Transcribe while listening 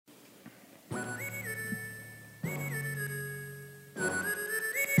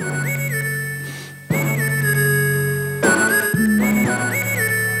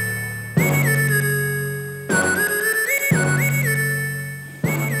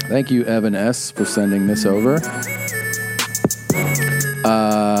Thank you, Evan S., for sending this over.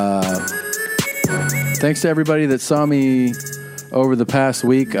 Thanks to everybody that saw me over the past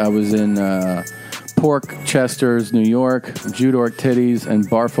week. I was in Pork Chester's, New York, Judork Titties, and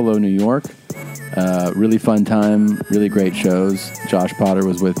Barfalo, New York. Really fun time, really great shows. Josh Potter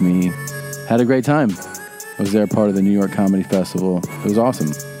was with me. Had a great time. I was there part of the New York Comedy Festival. It was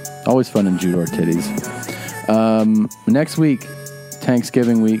awesome. Always fun in Judork Titties. Next week,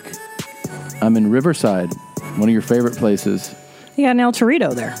 Thanksgiving week, I'm in Riverside, one of your favorite places. You got an El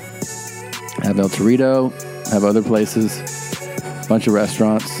Torito there. Have El Torito, have other places, bunch of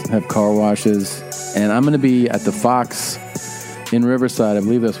restaurants, have car washes, and I'm going to be at the Fox in Riverside. I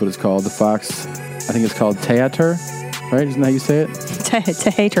believe that's what it's called. The Fox, I think it's called Theater, right? Isn't that how you say it?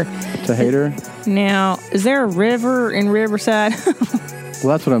 Theater. Theater. Now, is there a river in Riverside? Well,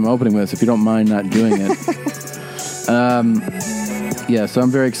 that's what I'm opening with, if you don't mind not doing it. Yeah, so I'm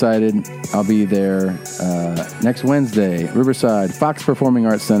very excited. I'll be there next Wednesday, Riverside, Fox Performing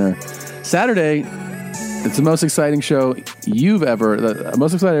Arts Center. Saturday, it's the most exciting show the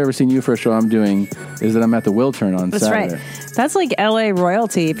most excited I've ever seen you for a show I'm doing is that I'm at the Wiltern on Saturday. That's right. That's like LA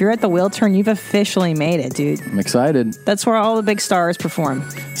royalty. If you're at the Wiltern, you've officially made it, dude. I'm excited. That's where all the big stars perform.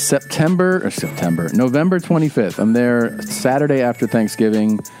 November 25th. I'm there Saturday after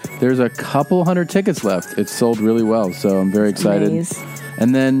Thanksgiving. There's a couple hundred tickets left. It's sold really well, so I'm very excited. Nice.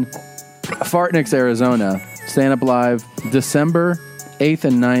 And then Fartniks, Arizona, Stand Up Live, December 8th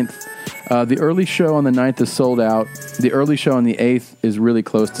and 9th. The early show on the 9th is sold out. The early show on the 8th is really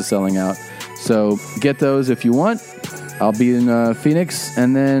close to selling out. So get those if you want. I'll be in Phoenix.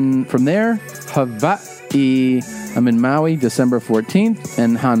 And then from there, Hawaii. I'm in Maui, December 14th.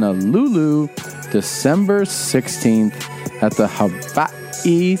 And Honolulu, December 16th at the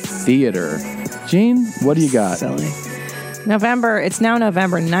Hawaii Theater. Gene, what do you got? Silly. It's now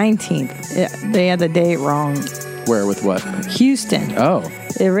November 19th. They had the date wrong. Where, with what? Houston. Oh.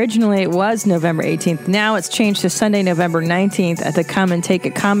 Originally, it was November 18th. Now it's changed to Sunday, November 19th at the Come and Take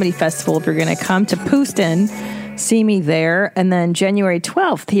It Comedy Festival. If you're going to come to Houston, see me there. And then January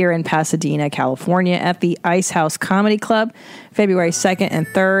 12th here in Pasadena, California at the Ice House Comedy Club. February 2nd and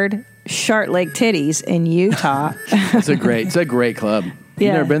 3rd, Shart Lake Titties in Utah. It's a great club.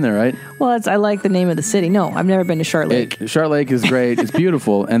 You've never been there, right? Well, I like the name of the city. No, I've never been to Shart Lake. Shart Lake is great. It's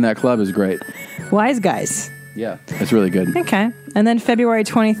beautiful, and that club is great. Wise guys. Yeah, it's really good. Okay. And then February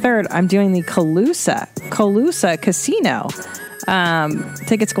 23rd, I'm doing the Calusa Casino.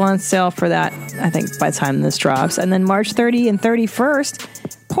 Tickets go on sale for that, I think, by the time this drops. And then March 30 and 31st,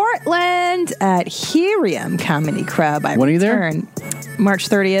 Portland at Helium Comedy Club. When are you there? March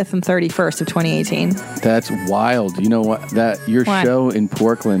 30th and 31st of 2018. That's wild. You know what? Your show in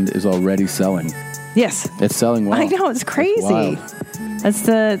Portland is already selling. Yes. It's selling well. I know, it's crazy.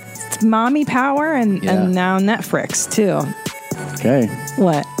 It's mommy power and now Netflix, too. Okay.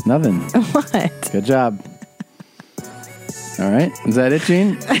 What? Nothing. What? Good job. All right. Is that it,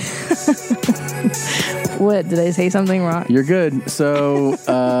 Gene? What? Did I say something wrong? You're good. So,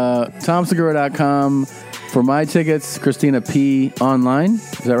 TomSegura.com for my tickets, Christina P. online.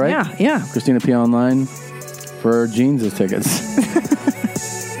 Is that right? Yeah. Christina P. online for Gene's tickets.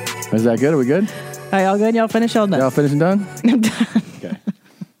 Is that good? Are we good? All right, all good? Y'all finished? All done? Y'all finished and done? I'm done. Okay.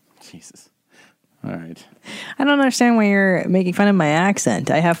 Jesus. All right. I don't understand why you're making fun of my accent.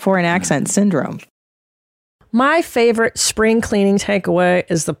 I have foreign accent syndrome. My favorite spring cleaning takeaway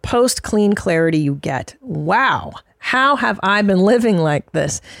is the post-clean clarity you get. Wow. How have I been living like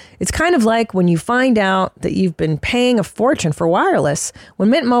this? It's kind of like when you find out that you've been paying a fortune for wireless when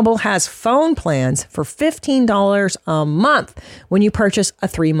Mint Mobile has phone plans for $15 a month when you purchase a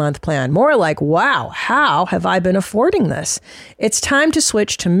 3-month plan. More like, wow, how have I been affording this? It's time to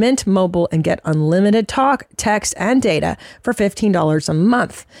switch to Mint Mobile and get unlimited talk, text, and data for $15 a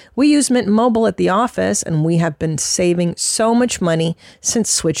month. We use Mint Mobile at the office, and we have been saving so much money since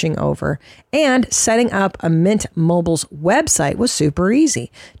switching over. And setting up a Mint Mobile's website was super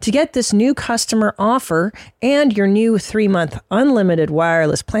easy. To get this new customer offer and your new 3-month unlimited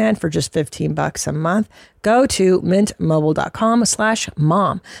wireless plan for just $15 a month, go to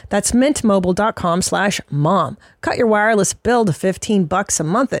mintmobile.com/mom. That's mintmobile.com/mom. Cut your wireless bill to $15 a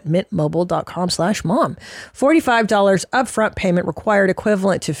month at mintmobile.com/mom. $45 upfront payment required,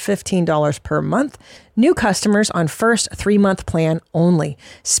 equivalent to $15 per month. New customers on first 3-month plan only.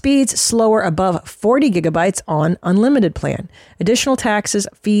 Speeds slower above 40 gigabytes on unlimited plan. Additional taxes,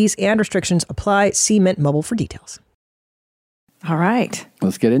 fees, and restrictions apply. See Mint Mobile for details. All right.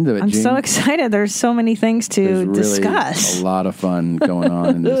 Let's get into it, I'm Gene. so excited. There's so many things to discuss. Really a lot of fun going on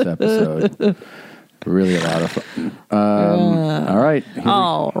in this episode. Really a lot of fun. All right.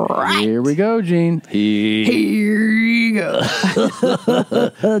 Here we go, Gene. Here you go.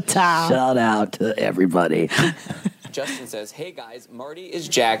 Shout out to everybody. Justin says, hey guys, Marty is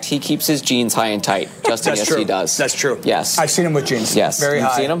jacked. He keeps his jeans high and tight. Justin, yes, he does. That's true. Yes. I've seen him with jeans. Yes. Very You've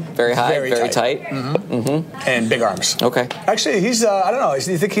high. seen him? Very high, very tight. And big arms. Okay. Actually, he's, I don't know,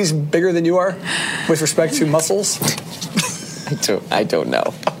 do you think he's bigger than you are with respect to muscles? I don't know.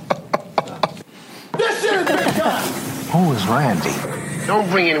 This shit is big time! Who is Randy? Don't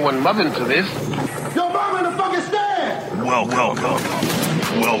bring anyone mother into this. Yo, mom in the fucking stand! Welcome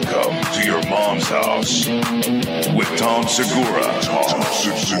to your mom's house with Tom Segura.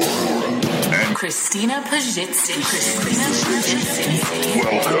 And Christina Pajitsin.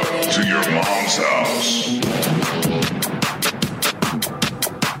 welcome to your mom's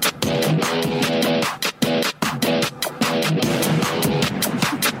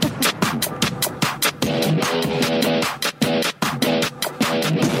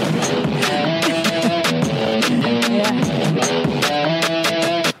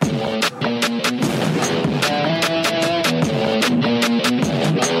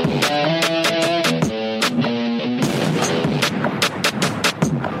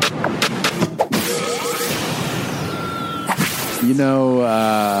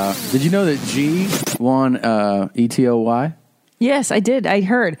Did you know that G won ETOY? Yes, I did. I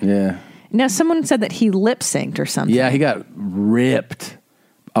heard. Yeah. Now, someone said that he lip synced or something. Yeah, he got ripped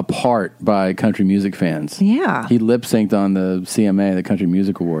apart by country music fans. Yeah. He lip synced on the CMA, the Country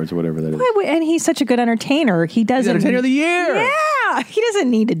Music Awards, or whatever that is. And he's such a good entertainer. He doesn't. He's Entertainer of the Year. Yeah, he doesn't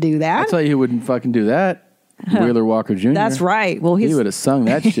need to do that. I'll tell you who wouldn't fucking do that. Wheeler Walker Jr. That's right. Well, he would have sung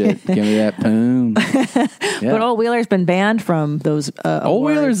that shit. Give me that poon. Yeah. But Old Wheeler's been banned from those. Old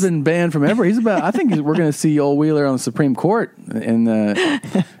Wheeler's been banned from everywhere. He's about. I think we're going to see Old Wheeler on the Supreme Court and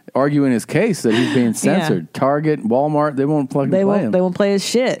arguing his case that he's being censored. Yeah. Target, Walmart, they won't fucking play him. They won't play his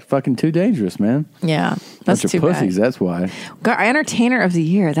shit. Fucking too dangerous, man. Yeah, that's bunch too of pussies. bad. That's why. God, Entertainer of the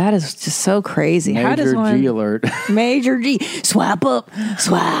Year. That is just so crazy. Major How does one, G alert. Major G. Swap up.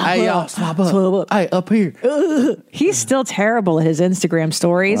 Hey, y'all, swap up. Hey, up here. He's still terrible at his Instagram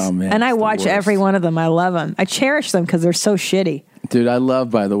stories. Oh, man, and I watch every one of them. I love them. I cherish them because they're so shitty. Dude, I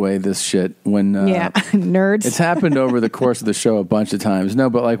love, by the way, this shit when nerds. It's happened over the course of the show a bunch of times. No,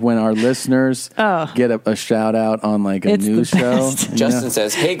 but like when our listeners get a shout out on like a news show. Justin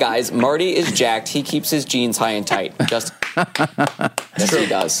says, "Hey guys, Marty is jacked. He keeps his jeans high and tight." Justin, yes, he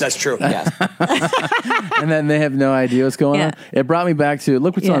does. That's true. Yes. And then they have no idea what's going on. It brought me back to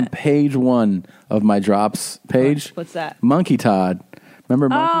look what's on page 1 of my drops page. What's that? Monkey Todd. Remember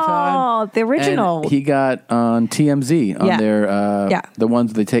Monkey Todd? Oh, the original. And he got on TMZ on their the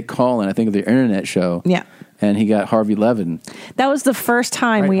ones they take call in. I think of the internet show. Yeah. And he got Harvey Levin. That was the first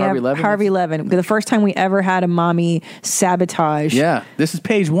time Harvey Levin. The first time we ever had a mommy sabotage. Yeah, this is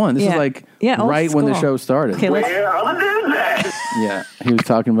page 1. This is like right when the show started. Okay, Where are the dudes at? Yeah, he was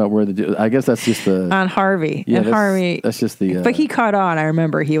talking about where the dude. I guess that's just the on Harvey. Yeah, and Harvey. That's just the. But he caught on. I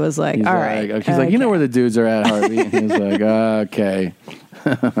remember he was like, "All right." She's like, "You know where the dudes are at, Harvey?" And he was like, "Okay."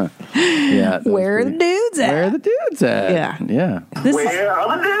 Yeah. Where are the dudes at? Where are the dudes at? Yeah. Yeah. Where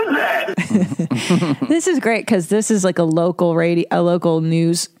are the dudes at? This is great because this is like a local local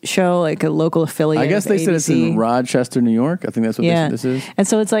news show, like a local affiliate. I guess they said it's in Rochester, New York. I think that's what this is. And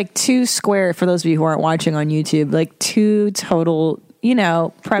so it's like 2 square, for those of you who aren't watching on YouTube, like 2 total,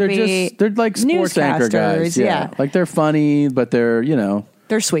 preppy. They're like sports anchor guys. Yeah. Like they're funny, but they're,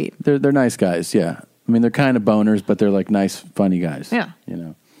 they're sweet. They're nice guys. Yeah. I mean, they're kind of boners, but they're like nice, funny guys. Yeah.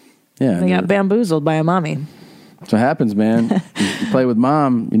 Yeah. They got bamboozled by a mommy. That's what happens, man. You play with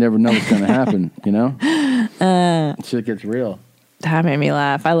mom, you never know what's going to happen, Shit gets real. That made me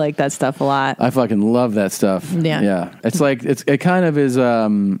laugh. I like that stuff a lot. I fucking love that stuff. Yeah. Yeah. It's like, it kind of is,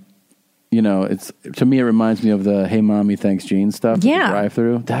 it's, to me, it reminds me of the Hey Mommy, Thanks Gene stuff. Yeah. Drive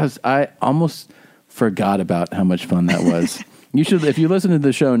through. I almost forgot about how much fun that was. You should, if you listen to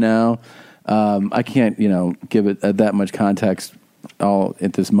the show now, I can't, give it that much context all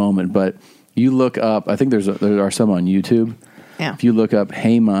at this moment, but you look up, I think there are some on YouTube. Yeah. If you look up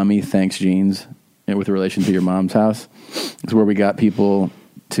Hey Mommy, Thanks Jeans, with relation to your mom's house, it's where we got people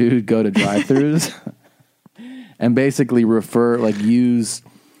to go to drive-thrus and basically use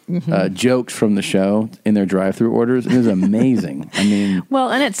jokes from the show in their drive-thru orders. It was amazing. I mean,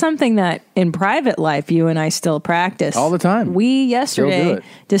 well, and it's something that in private life you and I still practice all the time. We yesterday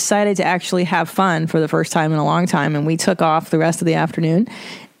decided to actually have fun for the first time in a long time, and we took off the rest of the afternoon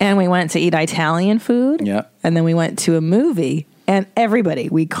and we went to eat Italian food. Yeah. And then we went to a movie. And everybody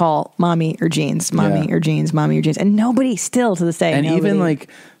we call mommy or jeans, mommy or jeans, mommy or jeans, and nobody still to this day. And even like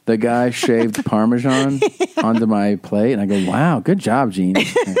The guy shaved Parmesan onto my plate, and I go, "Wow, good job, Gene." And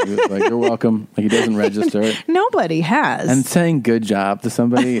he was like, "You're welcome." Like he doesn't register it. Nobody has. And saying "good job" to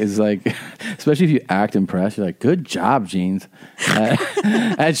somebody is like, especially if you act impressed, you're like, "Good job, Gene,"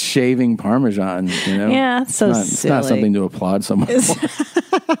 at shaving Parmesan. You know, Yeah, it's so it's not silly. something to applaud someone for.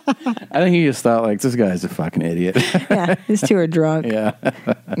 I think he just thought like, this guy's a fucking idiot. Yeah, these two are drunk. Yeah.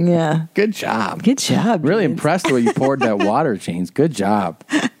 Yeah. Good job. Good job. Really Gene. impressed the way you poured that water, James. Good job.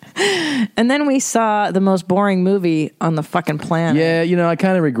 And then we saw the most boring movie on the fucking planet. Yeah, you know, I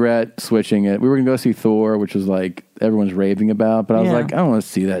kind of regret switching it. We were going to go see Thor, which was like everyone's raving about, but I was Yeah. like, I don't want to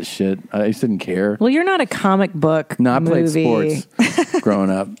see that shit. I just didn't care. Well, you're not a comic book No, I played movie. sports growing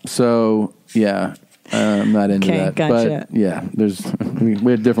up. So, yeah, I'm not into Okay, that. gotcha. But, yeah,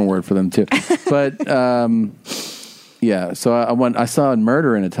 we had a different word for them, too. But, yeah, so I saw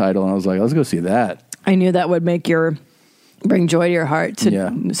Murder in a title, and I was like, let's go see that. I knew that would bring joy to your heart.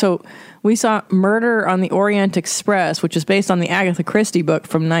 Yeah. So we saw Murder on the Orient Express, which is based on the Agatha Christie book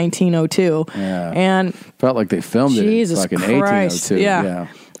from 1902. Yeah. And Felt like they filmed Jesus it in fucking Christ. 1802. Yeah.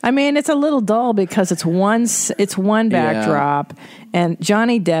 I mean, it's a little dull because it's one backdrop, and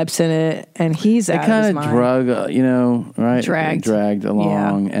Johnny Depp's in it, and he's It out of his kind of mind. drug, you know, right? Dragged.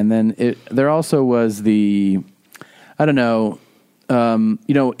 Along. Yeah. And then there also was I don't know,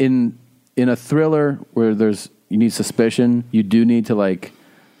 you know, in a thriller where you need suspicion, you do need to like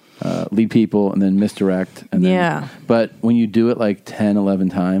lead people and then misdirect. And then, but when you do it like 10, 11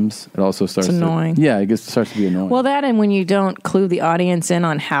 times, it also starts It's annoying. It starts to be annoying. Well, that and when you don't clue the audience in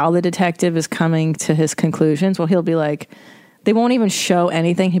on how the detective is coming to his conclusions, well, he'll be like, they won't even show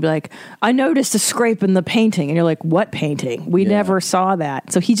anything. He'd be like, I noticed a scrape in the painting. And you're like, what painting? We never saw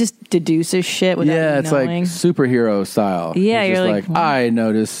that. So he just deduces shit without it's knowing. like superhero style. Yeah, He's you're just like, I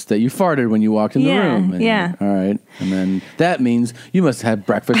noticed that you farted when you walked in the room. And yeah. All right. And then that means you must have had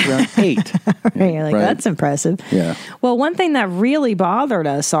breakfast around 8. You're like, that's impressive. Yeah. Well, one thing that really bothered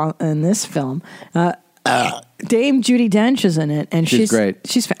us in this film, Dame Judi Dench is in it, and she's great.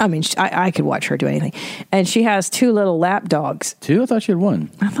 I could watch her do anything, and she has 2 little lap dogs. 2? I thought she had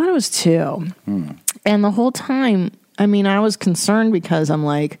 1. I thought it was 2, and the whole time, I mean, I was concerned because I'm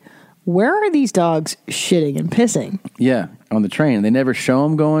like, where are these dogs shitting and pissing? Yeah, on the train. They never show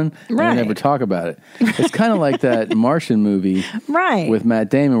them going, and Right. they never talk about it. It's kind of like that Martian movie Right. with Matt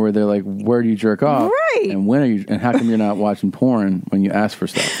Damon where they're like, where do you jerk off? Right. And when are you, and how come you're not watching porn when you ask for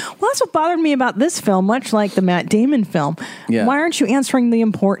stuff? Well, that's what bothered me about this film, much like the Matt Damon film. Yeah. Why aren't you answering the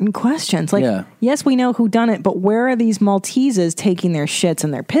important questions? Like, Yeah. yes, we know who done it, but where are these Malteses taking their shits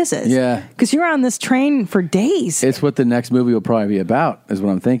and their pisses? Yeah. Because you're on this train for days. It's what the next movie will probably be about, is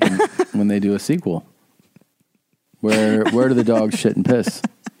what I'm thinking when they do a sequel. Where do the dogs shit and piss?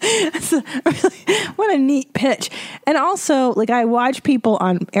 What a neat pitch. And also, like, I watch people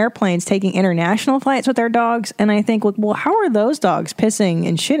on airplanes taking international flights with their dogs, and I think, well, how are those dogs pissing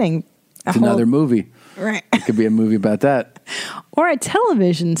and shitting? It's another movie. Right. It could be a movie about that. Or a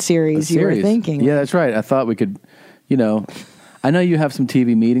television series, you were thinking. Yeah, that's right. I thought we could, you know, I know you have some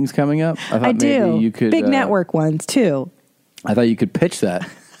TV meetings coming up. I thought I do. maybe you could. Big network ones, too. I thought you could pitch that.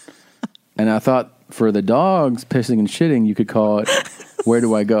 And I thought for the dogs pissing and shitting, you could call it, Where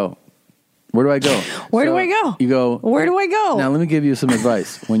Do I Go? Where do I go? Where do I go? You go, Where do I go? Now, let me give you some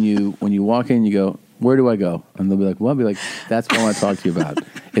advice. When you walk in, you go, where do I go? And they'll be like, well, I'll be like, that's what I want to talk to you about.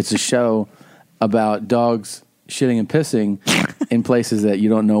 It's a show about dogs shitting and pissing in places that you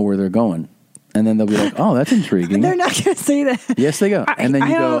don't know where they're going. And then they'll be like, oh, that's intriguing. They're not going to say that. Yes, they go. And then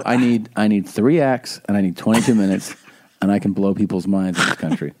you go, I need 3 acts and I need 22 minutes and I can blow people's minds in this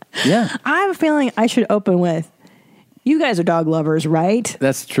country. Yeah. I have a feeling I should open with, you guys are dog lovers, right?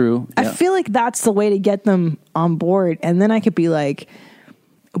 That's true. I feel like that's the way to get them on board. And then I could be like,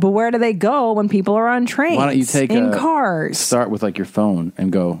 but where do they go when people are on trains? Why don't you take in cars? Start with like your phone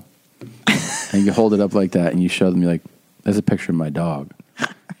and go, and you hold it up like that and you show them, you're like, there's a picture of my dog.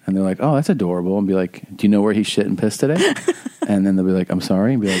 And they're like, oh, that's adorable. And be like, do you know where he shit and pissed today? And then they'll be like, I'm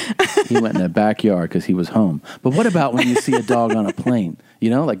sorry. And be like, he went in the backyard because he was home. But what about when you see a dog on a plane? You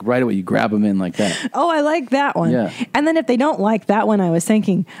know, like right away, you grab them in like that. Oh, I like that one. Yeah. And then if they don't like that one, I was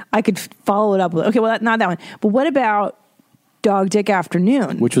thinking I could follow it up with, okay, well, not that one. But what about Dog Dick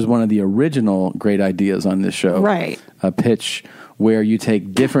Afternoon? Which was one of the original great ideas on this show. Right. A pitch where you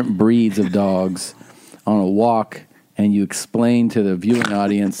take different breeds of dogs on a walk and you explain to the viewing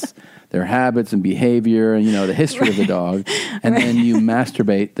audience their habits and behavior and, you know, the history of the dog. And then you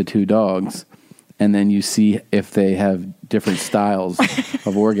masturbate the 2 dogs and then you see if they have different styles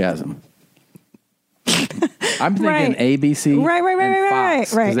of orgasm. I'm thinking ABC Right.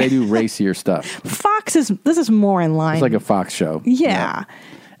 because they do racier stuff. Fox this is more in line. It's like a Fox show. Yeah.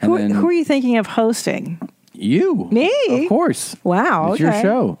 And Who are you thinking of hosting? You. Me? Of course. Wow. It's okay. your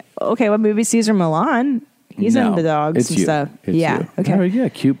show. Okay, what movie Caesar Milan? He's No, into dogs it's and you. stuff. It's yeah. you. Okay. Oh, yeah,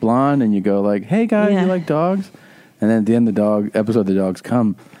 cute blonde, and you go like, "Hey guys, Yeah. you like dogs?" And then at the end of the dogs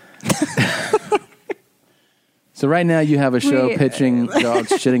come. So right now you have a show pitching dogs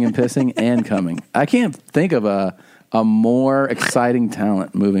shitting and pissing and coming. I can't think of a more exciting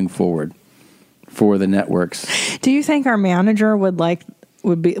talent moving forward for the networks. Do you think our manager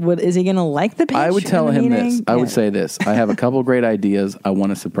is he going to like the pitch? I would tell in the him meeting? this. I would say this. I have a couple great ideas. I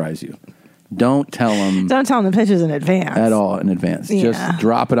want to surprise you. Don't tell him. Don't tell him the pitches in advance. At all in advance. Yeah. Just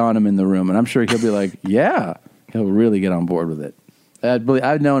drop it on him in the room. And I'm sure he'll be like, yeah. He'll really get on board with it.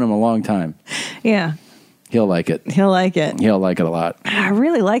 I've known him a long time. Yeah. He'll like it. He'll like it. He'll like it a lot. I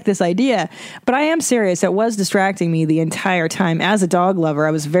really like this idea, but I am serious. It was distracting me the entire time. As a dog lover,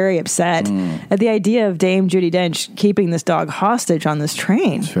 I was very upset at the idea of Dame Judi Dench keeping this dog hostage on this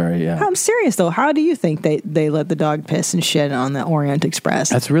train. It's very, yeah. I'm serious, though. How do you think they let the dog piss and shit on the Orient Express?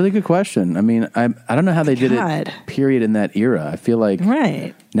 That's a really good question. I mean, I don't know how they did it, period, in that era. I feel like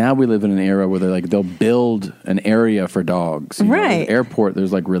now we live in an era where they'll build an area for dogs. You know, Right. at the airport,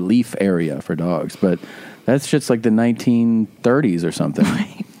 there's like relief area for dogs, but that shit's like the 1930s or something.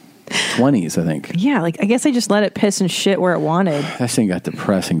 20s, I think. Yeah, I guess they just let it piss and shit where it wanted. That thing got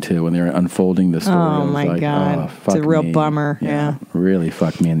depressing, too, when they were unfolding the story. Oh, my God. It's a real bummer. Yeah. Really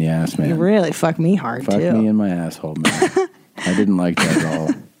fucked me in the ass, man. You really fucked me hard, Fuck too. me in my asshole, man. I didn't like that at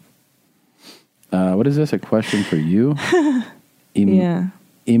all. What is this? A question for you? Yeah.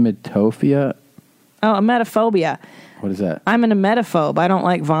 Emetophobia? Oh, emetophobia. What is that? I'm an emetophobe. I don't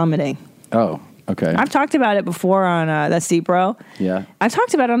like vomiting. Oh, okay. I've talked about it before on That's Deep Bro. Yeah. I've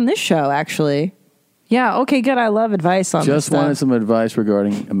talked about it on this show, actually. Yeah, okay, good. I love advice on this Just stuff. wanted some advice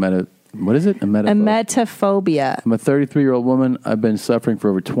regarding what is it? Emetophobia. I'm a 33-year-old woman. I've been suffering for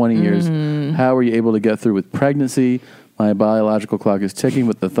over 20 years. How were you able to get through with pregnancy? My biological clock is ticking,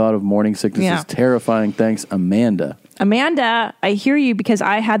 but the thought of morning sickness is terrifying. Thanks, Amanda. Amanda, I hear you because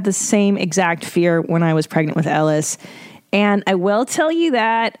I had the same exact fear when I was pregnant with Ellis. And I will tell you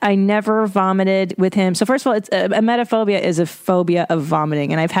that I never vomited with him. So first of all, emetophobia is a phobia of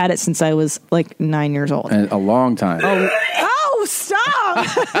vomiting. And I've had it since I was like 9 years old. And a long time. Oh, stop.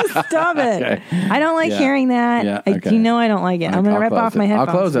 Stop it. Okay. I don't like hearing that. Yeah, okay. You know I don't like it. I'm going to rip off my headphones.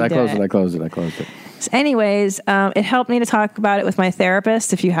 I'll close it. if I you close do it. So anyways, it helped me to talk about it with my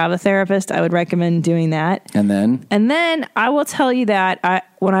therapist. If you have a therapist, I would recommend doing that. And then I will tell you that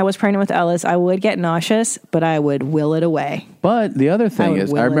when I was pregnant with Ellis, I would get nauseous, but I would will it away. But the other thing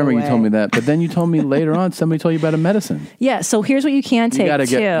is, I remember you told me that, but then you told me later on, somebody told you about a medicine. Yeah, so here's what you can take,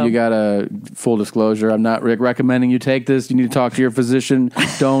 You got to, full disclosure, I'm not recommending you take this. You need to talk to your physician.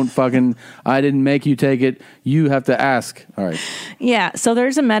 Don't I didn't make you take it. You have to ask. All right. Yeah, so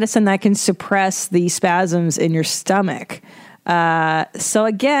there's a medicine that can suppress the spasms in your stomach. So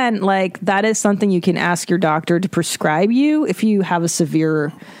again, that is something you can ask your doctor to prescribe you if you have a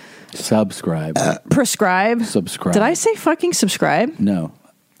severe... Subscribe. Subscribe. Did I say fucking subscribe? No.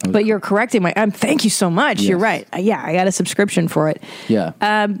 But you're correcting my... thank you so much. Yes. You're right. Yeah, I got a subscription for it.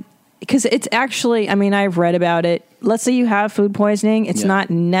 Yeah. Because it's actually... I've read about it. Let's say you have food poisoning. It's not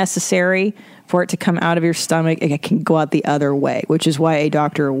necessary for it to come out of your stomach. It can go out the other way, which is why a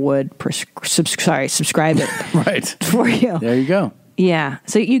doctor would subscribe it right for you. There you go. Yeah,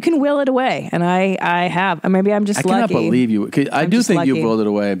 so you can will it away, and I have. Maybe I'm just lucky. I cannot believe you. I do think you willed it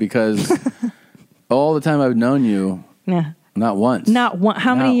away because all the time I've known you, not once.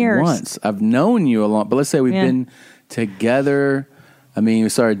 How many years? Once. I've known you a long, but let's say we've been together. We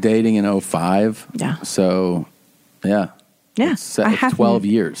started dating in 2005. Yeah. So, yeah. Yeah. It's 12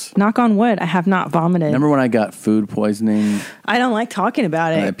 years. Knock on wood, I have not vomited. Remember when I got food poisoning? I don't like talking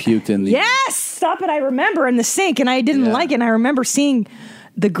about it. And I puked in the... Yes! Stop it. I remember in the sink, and I didn't like it, and I remember seeing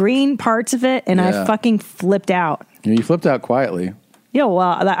the green parts of it, and I fucking flipped out. You flipped out quietly. Yeah, well,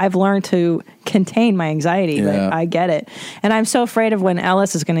 I've learned to contain my anxiety, but I get it. And I'm so afraid of when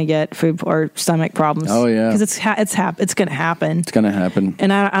Ellis is going to get food or stomach problems. Oh, yeah. Because it's going to happen. It's going to happen.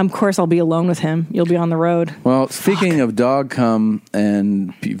 And of course, I'll be alone with him. You'll be on the road. Well, speaking of dog cum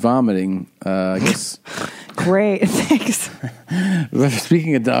and vomiting, I guess... Great, thanks.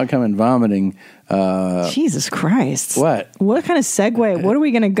 Speaking of dog cum and vomiting... Jesus Christ. What kind of segue? What are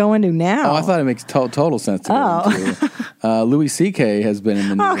we going to go into now? Oh, I thought it makes total sense to go into. Louis C.K. has been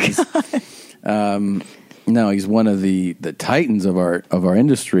in the news. No, he's one of the titans of our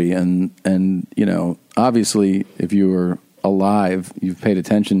industry, and obviously, if you were alive, you've paid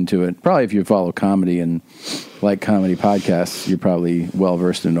attention to it. Probably if you follow comedy and like comedy podcasts, you're probably well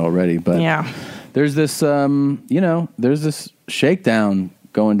versed in it already. But there's this, there's this shakedown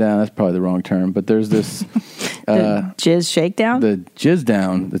going down. That's probably the wrong term, but there's this the jizz shakedown. The jizz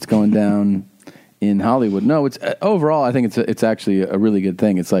down that's going down in Hollywood. No, it's overall. I think it's actually a really good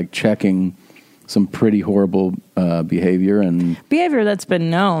thing. It's like checking some pretty horrible behavior that's been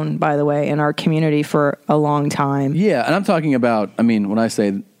known, by the way, in our community for a long time. Yeah, and I'm talking about. I mean, when I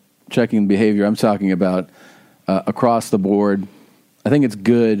say checking behavior, I'm talking about across the board. I think it's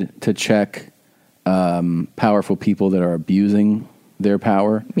good to check powerful people that are abusing their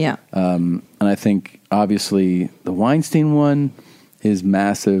power. Yeah. And I think obviously the Weinstein one is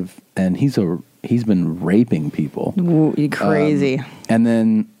massive, and he's been raping people. Ooh, crazy. And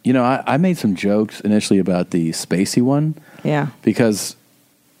then, I made some jokes initially about the Spacey one. Yeah. Because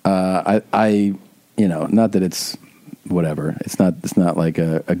I not that it's whatever. It's not like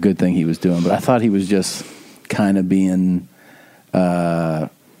a good thing he was doing, but I thought he was just kind of being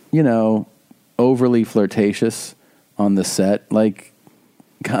overly flirtatious on the set, like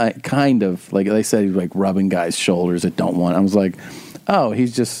kind of like they said, he was like rubbing guys' shoulders that don't want. I was like, oh,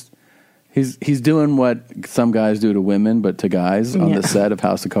 he's doing what some guys do to women, but to guys on the set of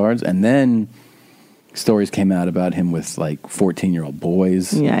House of Cards. And then stories came out about him with like 14-year-old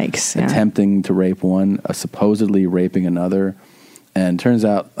boys. Yikes! Attempting to rape one, supposedly raping another. And turns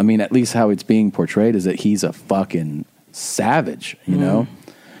out, I mean, at least how it's being portrayed is that he's a fucking savage, you know.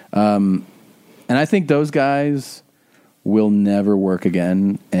 And I think those guys will never work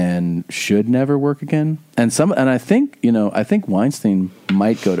again and should never work again. And I think Weinstein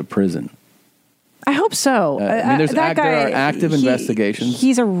might go to prison. I hope so. I mean, there are active investigations.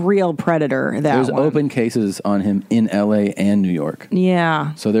 He's a real predator. There's open cases on him in L.A. and New York.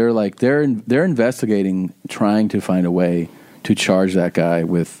 Yeah. So they're investigating, trying to find a way to charge that guy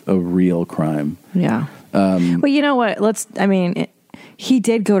with a real crime. Yeah. Well, you know what? He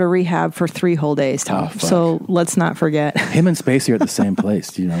did go to rehab for 3 whole days, Tom. So let's not forget. Him and Spacey are at the same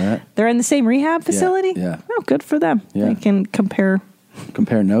place. Do you know that? They're in the same rehab facility? Yeah. Oh, good for them. Yeah. They can compare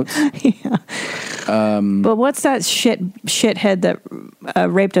notes. Yeah. But what's that shithead that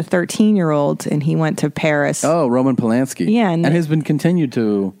raped a 13-year-old and he went to Paris? Oh, Roman Polanski. Yeah. And has been continued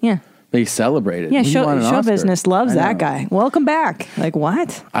to be celebrated. Yeah, He won an show Oscar. business loves that guy. Welcome back. Like,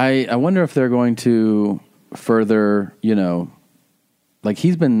 what? I wonder if they're going to further, like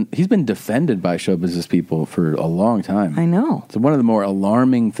he's been defended by show business people for a long time. I know. It's one of the more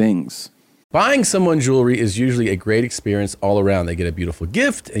alarming things. Buying someone jewelry is usually a great experience all around. They get a beautiful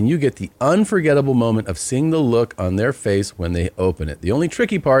gift, and you get the unforgettable moment of seeing the look on their face when they open it. The only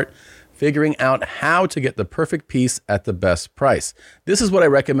tricky part, figuring out how to get the perfect piece at the best price. This is what I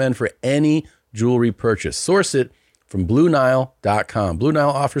recommend for any jewelry purchase. Source it from BlueNile.com. Blue Nile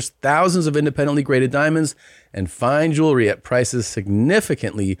offers thousands of independently graded diamonds and fine jewelry at prices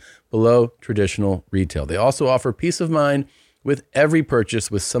significantly below traditional retail. They also offer peace of mind with every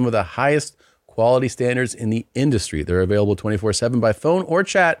purchase with some of the highest quality standards in the industry. They're available 24/7 by phone or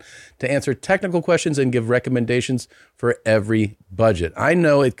chat to answer technical questions and give recommendations for every budget. I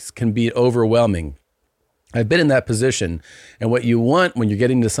know it can be overwhelming. I've been in that position, and what you want when you're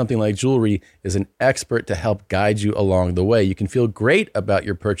getting into something like jewelry is an expert to help guide you along the way. You can feel great about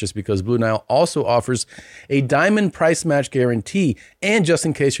your purchase because Blue Nile also offers a diamond price match guarantee. And just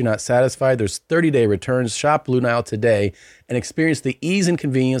in case you're not satisfied, there's 30-day returns. Shop Blue Nile today and experience the ease and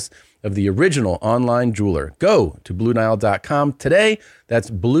convenience of the original online jeweler. Go to BlueNile.com today. That's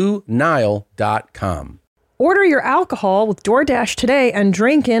BlueNile.com. Order your alcohol with DoorDash today and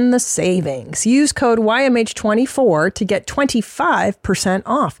drink in the savings. Use code YMH24 to get 25%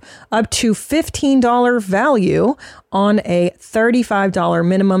 off, up to $15 value on a $35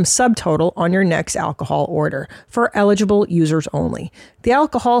 minimum subtotal on your next alcohol order for eligible users only. The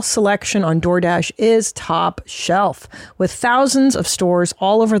alcohol selection on DoorDash is top shelf. With thousands of stores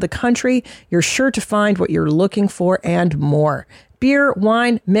all over the country, you're sure to find what you're looking for and more. Beer,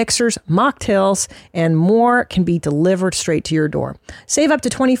 wine, mixers, mocktails, and more can be delivered straight to your door. Save up to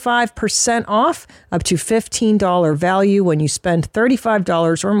 25% off, up to $15 value when you spend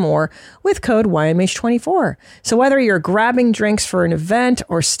 $35 or more with code YMH24. So whether you're grabbing drinks for an event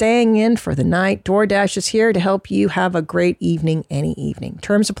or staying in for the night, DoorDash is here to help you have a great evening any evening.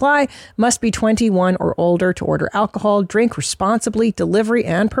 Terms apply. Must be 21 or older to order alcohol. Drink responsibly. Delivery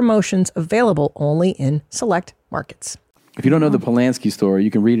and promotions available only in select markets. If you don't know the Polanski story, you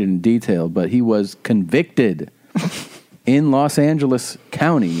can read it in detail, but he was convicted in Los Angeles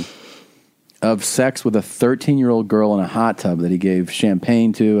County of sex with a 13-year-old girl in a hot tub that he gave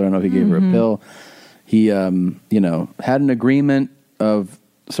champagne to. I don't know if he gave her a pill. He, had an agreement of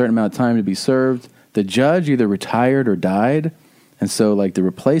a certain amount of time to be served. The judge either retired or died. And so, the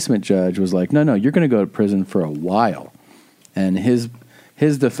replacement judge was like, no, you're going to go to prison for a while. And his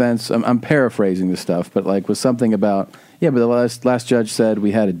his defense, I'm paraphrasing the stuff, but like was something about, but the last judge said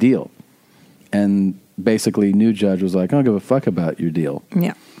we had a deal. And basically new judge was like, I don't give a fuck about your deal.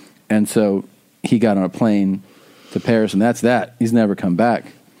 Yeah. And so he got on a plane to Paris, and that's that. He's never come back.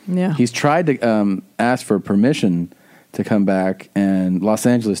 Yeah. He's tried to ask for permission to come back, and Los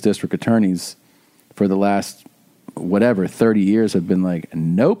Angeles district attorneys for the last, 30 years have been like,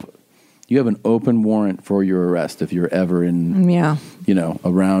 nope, you have an open warrant for your arrest if you're ever in,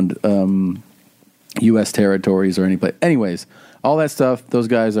 around U.S. territories or any place. Anyways, all that stuff, those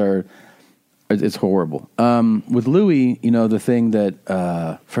guys it's horrible. With Louis, the thing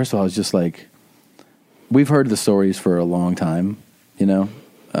that, first of all, it's just like, we've heard the stories for a long time,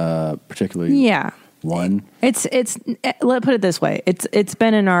 particularly one. It's let's put it this way. It's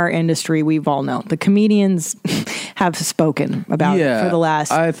been in our industry. We've all known. The comedians have spoken about it for the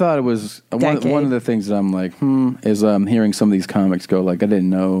last I thought it was one of the things that I'm like, is hearing some of these comics go like, I didn't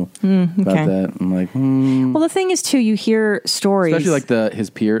know about that. I'm like, Well, the thing is too, you hear stories, especially like his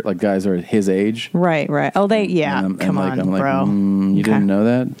peer, like guys are his age. Right. Oh, come on, I'm bro. Like, you didn't know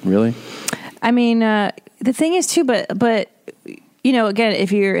that? Really? I mean, the thing is too, but again,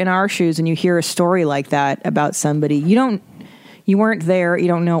 if you're in our shoes and you hear a story like that about somebody, you weren't there. You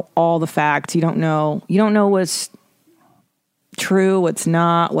don't know all the facts. You don't know what's true, what's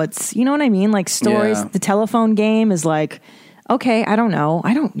not, you know what I mean? Like stories, The telephone game is like, okay, I don't know.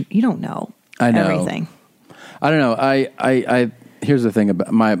 You don't know. I know everything. I don't know. I here's the thing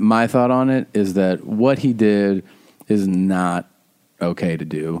about my thought on it is that what he did is not okay to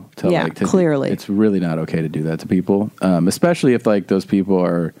do. Clearly. It's really not okay to do that to people, especially if like those people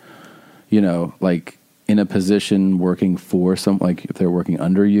are, like in a position working for like if they're working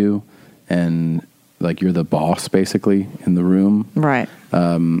under you and like you're the boss basically in the room. Right.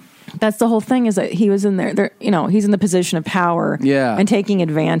 That's the whole thing is that he was in there, he's in the position of power and taking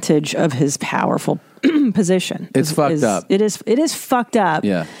advantage of his powerful position. It's fucked up. It is fucked up.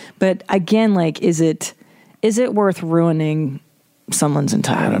 Yeah. But again, like, is it worth ruining someone's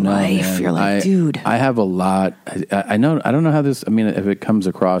entire life? Man. You're like, dude. I have a lot. I don't know how this, if it comes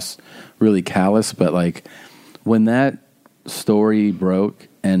across really callous, but like when that story broke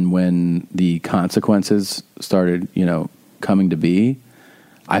and when the consequences started, coming to be,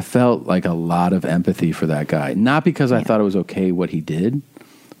 I felt like a lot of empathy for that guy. Not because I thought it was okay what he did,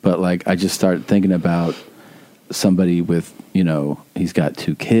 but like I just started thinking about somebody with, he's got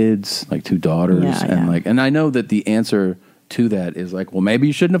 2 kids, like 2 daughters, and I know that the answer to that is like, well, maybe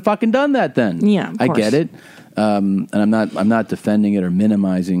you shouldn't have fucking done that then. Yeah, I get it. And I'm not defending it or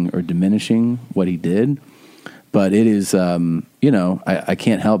minimizing or diminishing what he did, but it is, I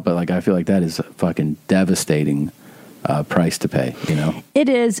can't help but like, I feel like that is a fucking devastating price to pay, It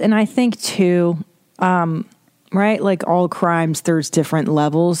is. And I think too, right? Like all crimes, there's different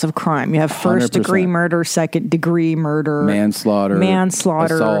levels of crime. You have first 100%. degree murder, second degree murder, manslaughter,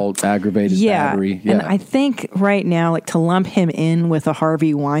 assault, aggravated battery. Yeah. And I think right now, like to lump him in with a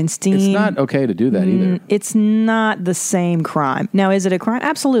Harvey Weinstein, it's not okay to do that either. It's not the same crime. Now, is it a crime?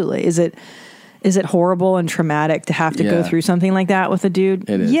 Absolutely. Is it horrible and traumatic to have to go through something like that with a dude?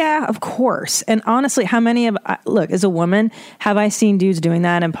 It is. Yeah, of course. And honestly, how many look, as a woman, have I seen dudes doing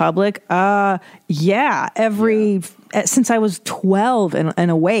that in public? Since I was 12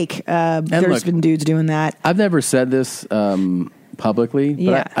 and awake, there's been dudes doing that. I've never said this publicly,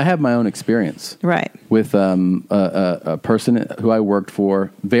 but I have my own experience. Right. With a person who I worked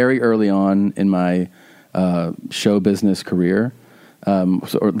for very early on in my show business career,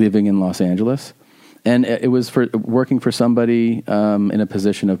 or living in Los Angeles. And it was for working for somebody in a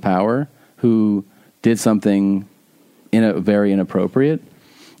position of power who did something very inappropriate.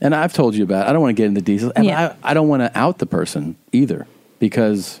 And I've told you about it. I don't want to get into details. And I don't want to out the person either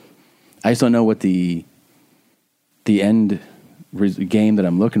because I just don't know what the end game that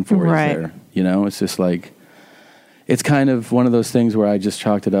I'm looking for is there. It's just like, it's kind of one of those things where I just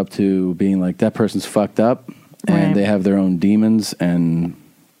chalked it up to being like, that person's fucked up. And they have their own demons, and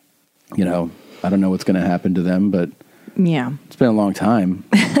I don't know what's going to happen to them, but it's been a long time.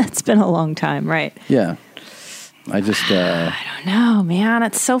 It's been a long time, right? Yeah, I just I don't know, man.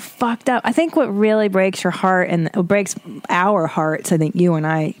 It's so fucked up. I think what really breaks your heart and breaks our hearts, I think you and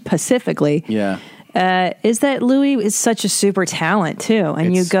I specifically, is that Louis is such a super talent too,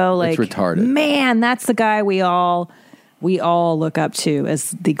 and you go like, it's retarded. Man, that's the guy we all look up to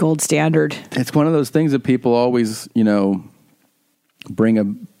as the gold standard. It's one of those things that people always,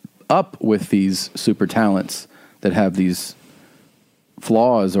 bring up with these super talents that have these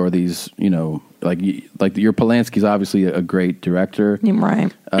flaws or these, like your Polanski's obviously a great director.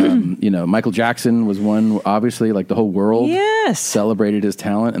 Right. Michael Jackson was one, obviously, like the whole world celebrated his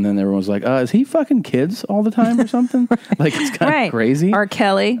talent. And then everyone was like, is he fucking kids all the time or something? Like, it's kind of crazy. R.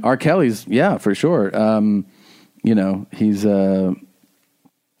 Kelly's, yeah, for sure. He's,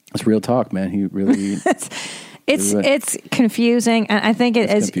 it's real talk, man. He really... It's confusing, and I think it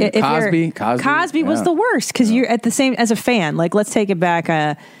is. If Cosby was the worst because you're at the same as a fan. Like, let's take it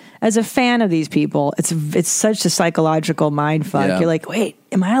back. As a fan of these people, it's such a psychological mind fuck. Yeah. You're like, wait,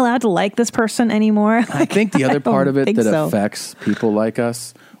 am I allowed to like this person anymore? Like, I think the other part of it that affects people like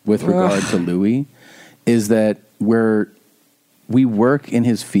us with regard to Louis is that we work in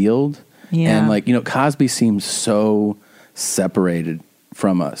his field, and Cosby seems so separated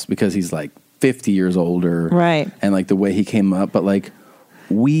from us because he's like 50 years older, right? And like the way he came up, but like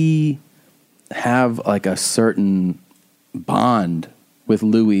we have like a certain bond with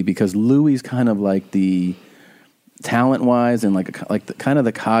Louis because Louis kind of like the talent wise and kind of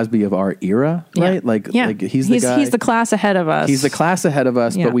the Cosby of our era, right? Like he's the guy. He's the class ahead of us. He's the class ahead of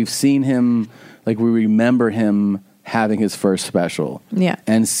us, but we've seen him, like we remember him having his first special,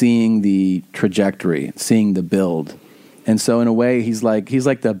 and seeing the trajectory, seeing the build, and so in a way he's like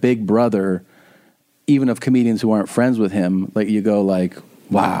the big brother. Even of comedians who aren't friends with him, like you go like,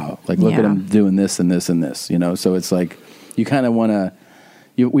 wow, like look at him doing this and this and this, So it's like you kind of want to.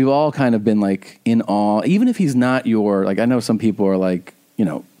 We've all kind of been like in awe, even if he's not your like. I know some people are like,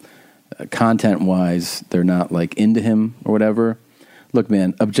 content wise, they're not like into him or whatever. Look,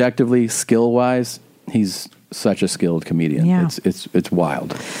 man, objectively, skill wise, he's such a skilled comedian. Yeah. It's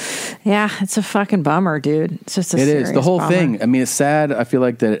wild. Yeah, it's a fucking bummer, dude. It's just it is the whole thing. I mean, it's sad. I feel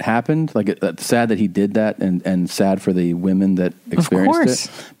like that it happened. Like it's sad that he did that, and sad for the women that experienced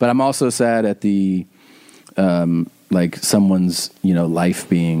it. But I'm also sad at the like someone's life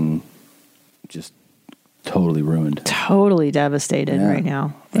being just totally ruined, totally devastated right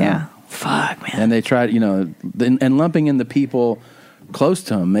now. Yeah, fuck, man. And they tried, and lumping in the people close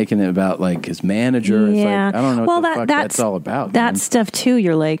to him, making it about like his manager. It's like, I don't know what the fuck that's all about. That stuff too.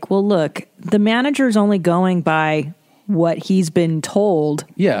 You're like, well, look, the manager's only going by what he's been told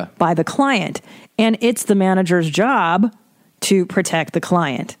by the client. And it's the manager's job to protect the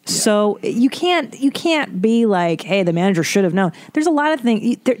client. Yeah. So you can't be like, hey, the manager should have known. There's a lot of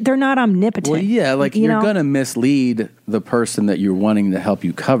things. They're not omnipotent. Well, yeah, like you're going to mislead the person that you're wanting to help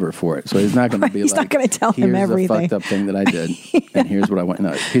you cover for it. So he's not going to be he's not going to tell him everything. Here's the fucked up thing that I did, and here's what I want.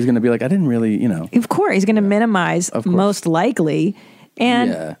 No, he's going to be like, I didn't really, Of course, he's going to minimize most likely.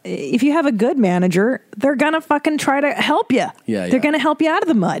 And if you have a good manager, they're going to fucking try to help you. Yeah, they're going to help you out of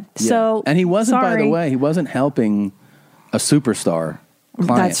the mud. Yeah. So, and he wasn't, by the way, he wasn't helping a superstar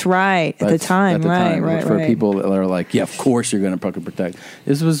client. That's right. At the time, right. For people that are like, yeah, of course you're going to fucking protect.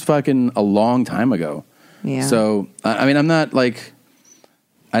 This was fucking a long time ago. Yeah. So, I mean, I'm not like,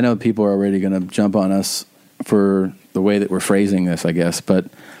 I know people are already going to jump on us for the way that we're phrasing this, I guess. But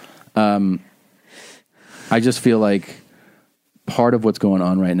I just feel like part of what's going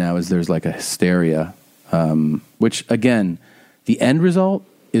on right now is there's like a hysteria, which again, the end result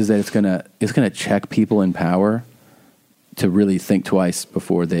is that it's gonna check people in power to really think twice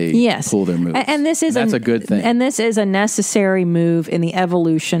before they pull their moves. And that's a good thing. And this is a necessary move in the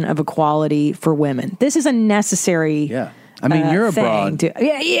evolution of equality for women. This is a necessary. Yeah, I mean, you're abroad.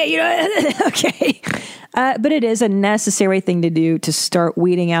 Okay. But it is a necessary thing to do to start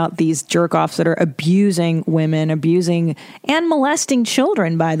weeding out these jerk-offs that are abusing women, abusing and molesting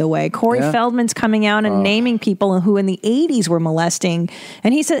children, by the way. Corey Feldman's coming out and naming people who in the 80s were molesting.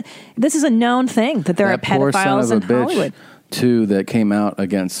 And he said this is a known thing, that there are pedophiles in Hollywood. Too, that came out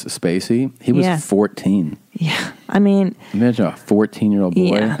against Spacey. He was 14. Yeah, I mean, imagine a 14-year-old boy.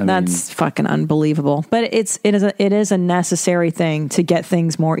 Yeah, that's fucking unbelievable. But it is a necessary thing to get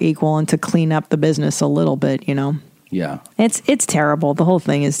things more equal and to clean up the business a little bit. Yeah, it's terrible. The whole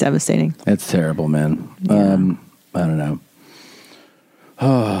thing is devastating. It's terrible, man. Yeah. I don't know.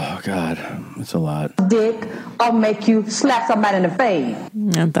 Oh God, it's a lot. Dick, I'll make you slap somebody in the face.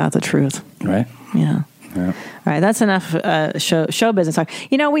 That's the truth, right? Yeah. Yeah. All right, that's enough show business talk.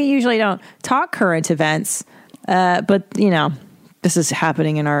 We usually don't talk current events, but this is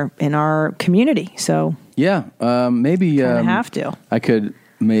happening in our community. So maybe have to. I could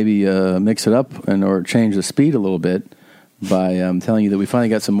maybe mix it up or change the speed a little bit by telling you that we finally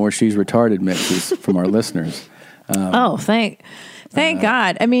got some more She's Retarded mixes from our listeners. Thank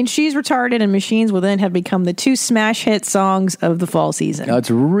God. I mean, She's Retarded and Machines Within have become the two smash hit songs of the fall season.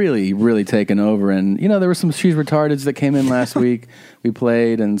 It's really, really taken over. And, there were some She's Retardeds that came in last week. We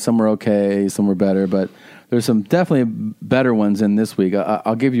played, and some were okay, some were better. But There's some definitely better ones in this week.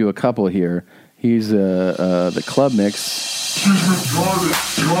 I'll give you a couple here. He's the Club Mix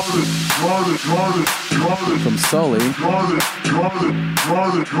from Sully. For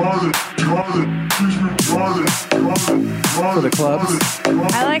the clubs.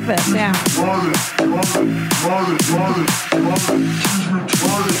 I like this, yeah.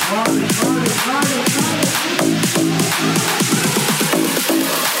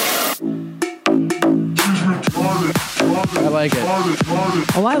 I like it.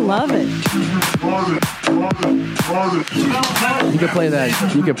 Oh, I love it. You could play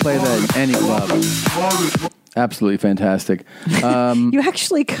that. You could play that in any club. Absolutely fantastic. You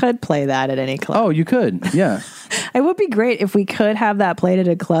actually could play that at any club. Oh, you could. Yeah. It would be great if we could have that played at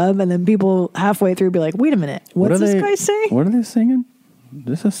a club and then people halfway through be like, wait a minute, what's this guy saying? What are they singing? Is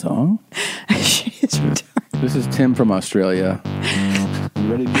this a song? This is Tim from Australia.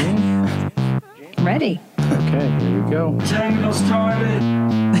 You ready, Gene? Ready. Okay, here we go. Tango started.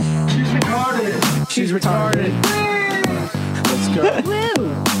 She's retarded. She's retarded. Let's go. Woo.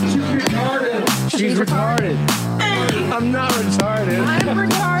 She's retarded. She's retarded. I'm not retarded. I'm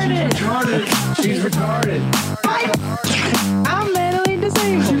retarded. She's retarded. I'm mentally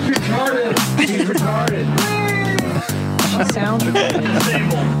disabled. She's retarded. She's retarded. She sounds retarded.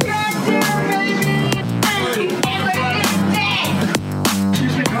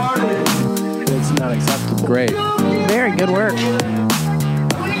 She's retarded. It's not acceptable. Great. Very good work.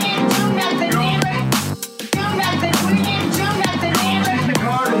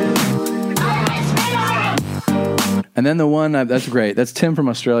 And then the one, that's great. That's Tim from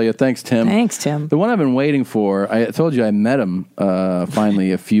Australia. Thanks, Tim. Thanks, Tim. The one I've been waiting for, I told you I met him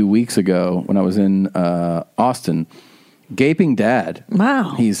finally a few weeks ago when I was in Austin. Gaping Dad.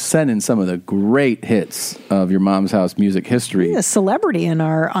 Wow. He's sent in some of the great hits of Your Mom's House music history. He's a celebrity on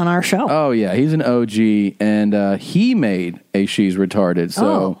our show. Oh, yeah. He's an OG, and he made a She's Retarded.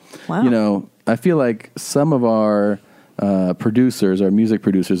 So, wow. you know, I feel like some of our producers, our music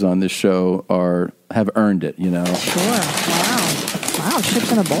producers on this show have earned it, you know? Sure. Wow.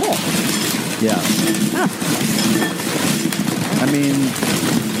 Chips in a bowl. Yeah. Huh. I mean,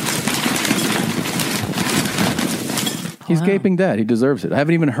 he's Gaping Dad. He deserves it. I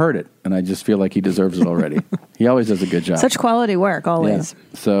haven't even heard it, and I just feel like he deserves it already. He always does a good job. Such quality work, always. Yeah.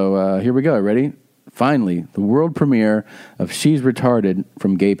 So here we go. Ready? Finally, the world premiere of She's Retarded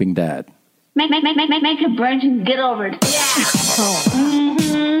from Gaping Dad. Make your virgin get over it. Yeah. Oh.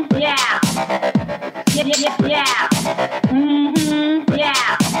 Mm-hmm. Yeah. Yeah. Mm-hmm.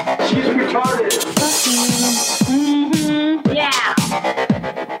 Yeah. She's retarded. Fuck you. Mm-hmm. Yeah.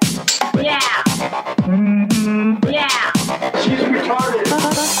 Yeah. Mm-hmm. Yeah. She's retarded.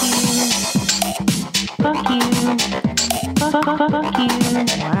 Fuck you. Fuck you.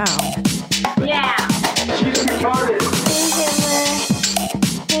 Wow. Yeah. She's retarded.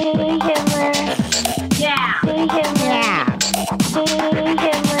 Hey Hitler. Yeah. Hey Hitler. Yeah. Hey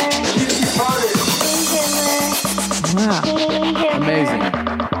Hitler. She's retarded. Wow. Hey Hitler. Amazing.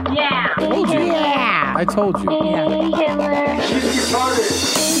 Yeah. Told you. Yeah. I told you. Hey Hitler. She's retarded.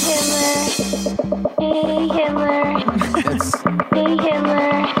 Hey Hitler. It's Hey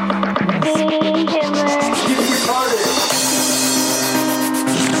Hitler. Hey Hitler. She's retarded.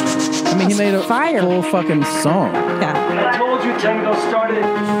 I mean, he made a full fucking song. Yeah. I told you Tango started.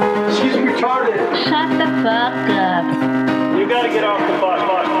 She's retarded. Shut the fuck up. You gotta get off the bus.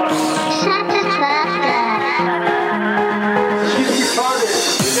 Shut the fuck up. She's retarded.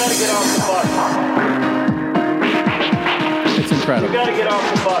 You gotta get off the bus. It's incredible. You gotta get off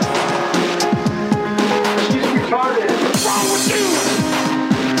the bus. She's retarded. What's wrong with you?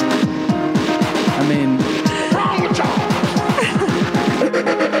 I mean, What's wrong with y'all?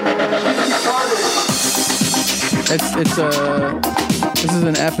 this is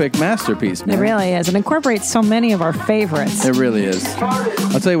an epic masterpiece, man. It really is. It incorporates so many of our favorites. It really is.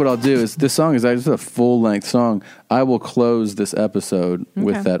 I'll tell you what I'll do is this song is actually a full-length song. I will close this episode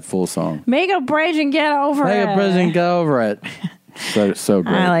with that full song. Make a bridge and get over it. Make a bridge and go over it. So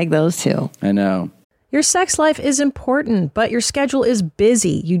great. I like those two. I know. Your sex life is important, but your schedule is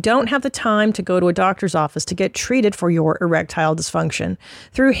busy. You don't have the time to go to a doctor's office to get treated for your erectile dysfunction.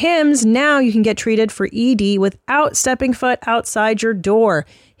 Through HIMS, now you can get treated for ED without stepping foot outside your door.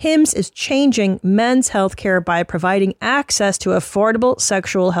 HIMS is changing men's health care by providing access to affordable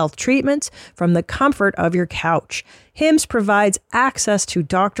sexual health treatments from the comfort of your couch. HIMS provides access to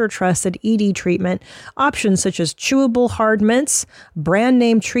doctor-trusted ED treatment, options such as chewable hard mints,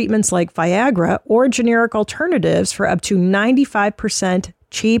 brand-name treatments like Viagra, or generic alternatives for up to 95%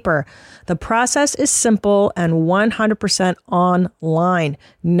 cheaper. The process is simple and 100% online.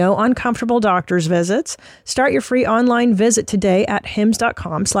 No uncomfortable doctor's visits. Start your free online visit today at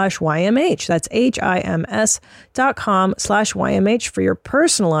hims.com/YMH. That's HIMS.com/YMH for your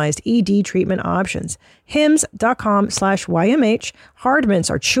personalized ED treatment options. hims.com/YMH. Hard mints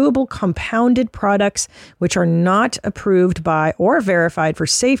are chewable compounded products which are not approved by or verified for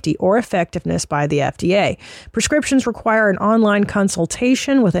safety or effectiveness by the FDA. Prescriptions require an online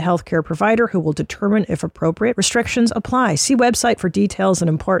consultation with a healthcare provider who will determine if appropriate. Restrictions apply. See website for details and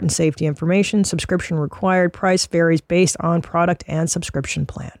important safety information. Subscription required. Price varies based on product and subscription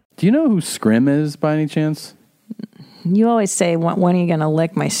plan. Do you know who Scrim is by any chance? You always say, when are you going to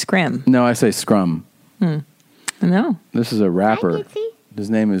lick my scrim? No, I say Scrum. No. This is a rapper. His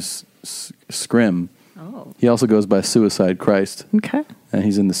name is Scrim. Oh. He also goes by Suicide Christ. Okay. And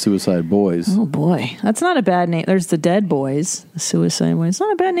he's in the Suicide Boys. Oh, boy. That's not a bad name. There's the Dead Boys, the Suicide Boys. It's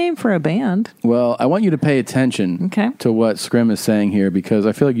not a bad name for a band. Well, I want you to pay attention to what Scrim is saying here because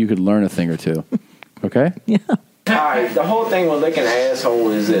I feel like you could learn a thing or two. Okay? Yeah. All right, the whole thing with licking asshole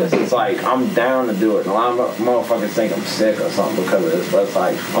is this. It's like, I'm down to do it. And a lot of motherfuckers think I'm sick or something because of this. But it's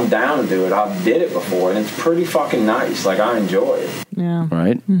like, I'm down to do it. I did it before, and it's pretty fucking nice. Like, I enjoy it. Yeah.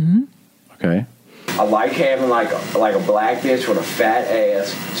 Right? Mm-hmm. Okay. I like having like a black bitch with a fat ass,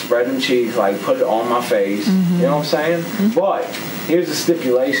 spread them cheeks, like put it on my face. Mm-hmm. You know what I'm saying? Mm-hmm. But here's the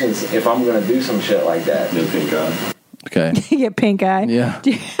stipulations if I'm going to do some shit like that. Get pink eye. Okay. You get pink eye? Yeah.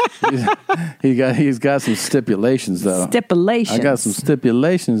 He's got some stipulations, though. Stipulations. I got some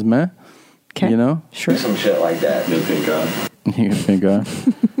stipulations, man. Okay. You know? Do some shit like that. Get pink eye. You get pink eye?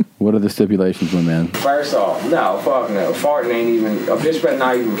 What are the stipulations, my man? First off, no, fuck no. Farting ain't even, a bitch better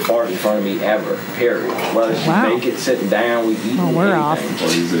not even fart in front of me ever, period. Whether she make it sitting down, we eat we're off.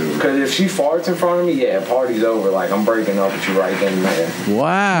 Because if she farts in front of me, yeah, party's over. Like, I'm breaking up with you right then and there.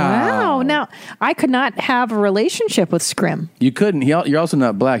 Wow. Now, I could not have a relationship with Scrim. You couldn't. You're also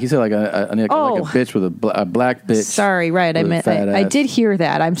not black. He said like a bitch with a black bitch. Sorry, right. I with a meant fat I ass. did hear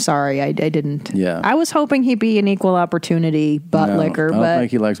that. I'm sorry. I didn't. Yeah. I was hoping he'd be an equal opportunity butt No, licker, I don't but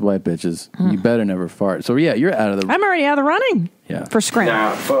think he likes white bitches. You better never fart. So yeah, you're out of the. I'm already out of the running. Yeah. For Scrim.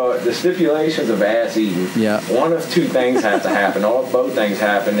 Now, for the stipulations of ass eating, one of two things have to happen. Or both things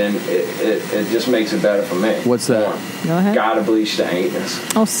happen, and it just makes it better for me. What's that? Go ahead. Gotta bleach the anus.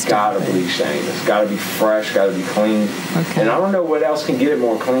 Oh, gotta bleach the anus. Gotta be fresh. Gotta be clean. Okay. And I don't know what else can get it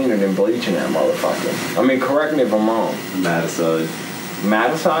more cleaner than bleaching that motherfucker. I mean, correct me if I'm wrong. Maticide.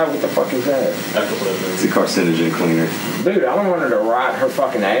 Maticide? What the fuck is that? It's a carcinogen cleaner. Dude, I don't want her to rot her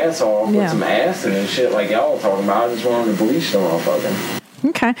fucking ass off with Yeah. some acid and shit like y'all talking about. I just want her to bleach the motherfucker.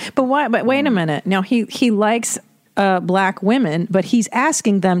 Okay. But why? But wait a minute. Now, he likes black women, but he's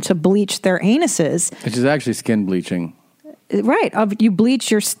asking them to bleach their anuses. Which is actually skin bleaching. Right. You bleach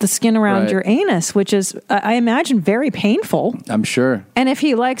the skin around Right. your anus, which is, I imagine, very painful. I'm sure. And if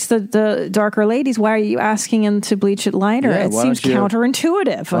he likes the darker ladies, why are you asking him to bleach it lighter? Yeah, It why seems don't you-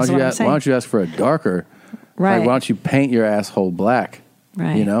 counterintuitive. That's what I'm saying. Why don't you ask for a darker? Right. Like, why don't you paint your asshole black?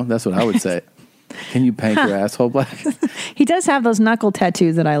 Right. You know, that's what I would say. Can you paint your asshole black? He does have those knuckle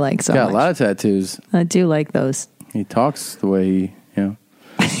tattoos that I like so Got much. a lot of tattoos. I do like those. He talks the way he,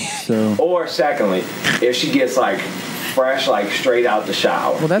 So. Or secondly, if she gets like fresh, like straight out the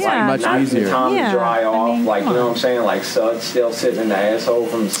shower. Well, that's like, much not easier. even time Yeah, to dry off. I mean, like, you come know on. what I'm saying? Like suds still sitting in the asshole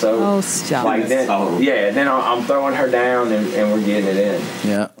from the soap. Oh, stop. Like then, then I'm throwing her down and we're getting it in.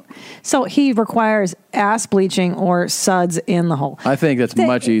 Yeah. So he requires ass bleaching or suds in the hole. I think that's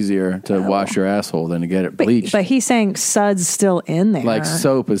much easier to wash your asshole than to get it bleached. But he's saying suds still in there. Like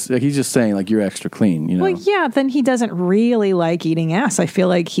soap is, like he's just saying like you're extra clean, you know. Well, yeah, then he doesn't really like eating ass. I feel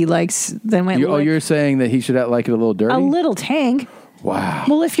like he likes, then went You're saying that he should like it a little dirty? a little tang. Wow.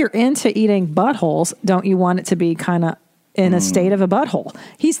 Well, if you're into eating buttholes, don't you want it to be kind of in a state of a butthole?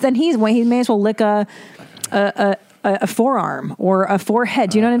 He may as well lick a forearm or a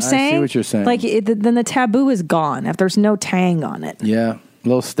forehead. Do you know what I'm saying? I see what you're saying. Like then the taboo is gone if there's no tang on it. Yeah. A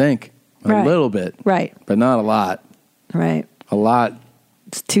little stink. A Right. little bit. Right. But not a lot. Right. A lot.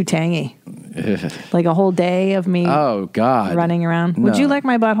 It's too tangy. Like a whole day of me Oh, God. running around. Would No. you like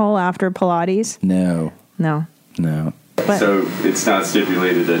my butthole after Pilates? No. No. No. But- So it's not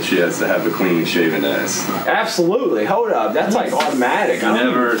stipulated that she has to have a clean shaven ass. Absolutely. Hold up. That's like automatic. I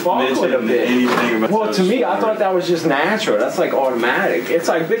Never don't fuck with a mentioned bitch. anything about Well, that to me, shit. I thought that was just natural. That's like automatic. It's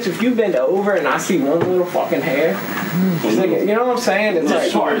like, bitch, if you bend over and I see one little fucking hair, it's like, you know what I'm saying? It's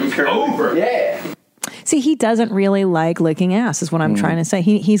like, Over. yeah. See, he doesn't really like licking ass, is what I'm trying to say.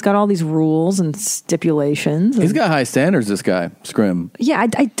 He's got all these rules and stipulations. He's got high standards, this guy, Scrim. Yeah,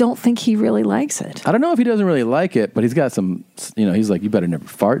 I don't think he really likes it. I don't know if he doesn't really like it, but he's got some, he's like, you better never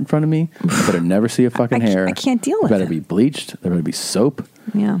fart in front of me. You better never see a fucking hair. I can't deal with it. You better it. be bleached. There better be soap.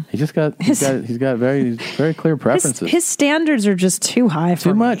 Yeah. He's got very, very clear preferences. His standards are just too high for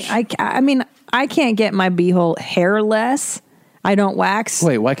me. Too much. I mean, I can't get my beehole hairless. I don't wax.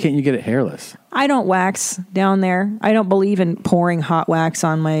 Wait, why can't you get it hairless? I don't wax down there. I don't believe in pouring hot wax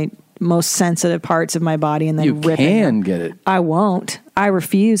on my most sensitive parts of my body and then You ripping can them. get it. I won't. I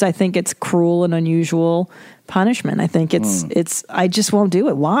refuse. I think it's cruel and unusual punishment. I think it's. I just won't do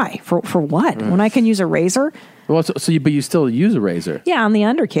it. Why? For what? When I can use a razor. Well, but you still use a razor. Yeah, on the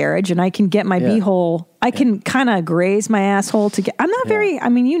undercarriage, and I can get my beehole. I can kind of graze my asshole to get. I'm not very. I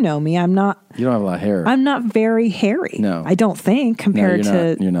mean, you know me. I'm not. You don't have a lot of hair. I'm not very hairy. No, I don't think compared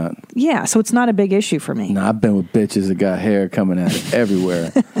to. You're not. Yeah, so it's not a big issue for me. No, I've been with bitches that got hair coming out of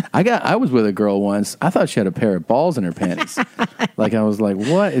everywhere. I was with a girl once. I thought she had a pair of balls in her panties. Like I was like,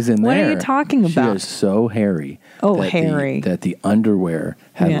 what is in What there? are you talking She about? was so hairy. Oh, that hairy. That the underwear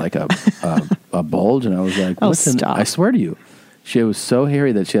had like a bulge, and I was like, what's in? stop. I swear to you, she was so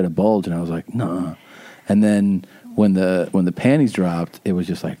hairy that she had a bulge, and I was like, nah. And then when the panties dropped, it was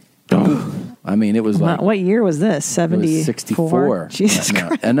just like, I mean, it was like, What year was this? 74? 64. Jesus No,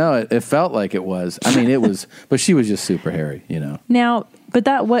 Christ. I know it felt like it was. I mean, it was, but she was just super hairy, Now, but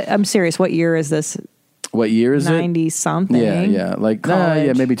I'm serious. What year is this? What year is 90 it? something. Yeah, like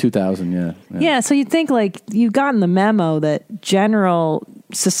maybe 2000. Yeah, so you'd think like you've gotten the memo that general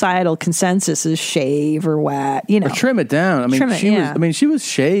societal consensus is shave or wax, Or trim it down. I mean, Trim it, she yeah. was. I mean, she was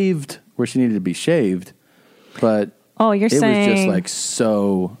shaved where she needed to be shaved, but Oh, you're it was just saying- like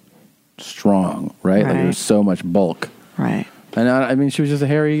so strong, right? Like there was so much bulk, right? And I mean, she was just a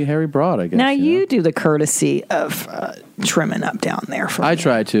hairy broad, I guess. Now you do the courtesy of trimming up down there for I me.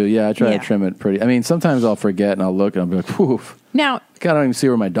 try to, I try to trim it pretty. I mean, sometimes I'll forget and I'll look and I'll be like, "Poof!" Now, God, I don't even see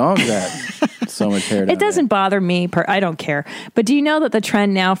where my dog's at. So much hair. Down it doesn't bother me. I don't care. But do you know that the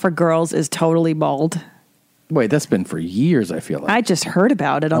trend now for girls is totally bald? Wait, that's been for years, I feel like. I just heard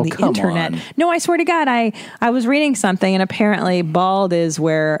about it on the come internet. on. No, I swear to God, I was reading something, and apparently bald is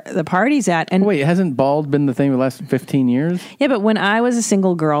where the party's at. And wait, hasn't bald been the thing the last 15 years? Yeah, but when I was a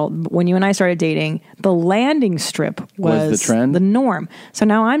single girl, when you and I started dating, the landing strip was the trend? the norm. So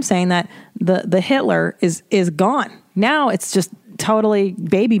now I'm saying that the Hitler is gone. Now it's just totally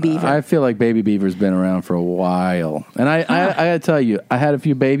baby beaver. I feel like baby beaver's been around for a while, and I gotta tell you, I had a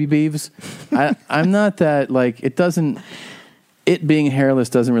few baby beavs. I'm not that like it being hairless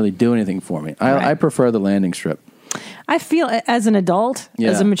doesn't really do anything for me. I prefer the landing strip. I feel as an adult,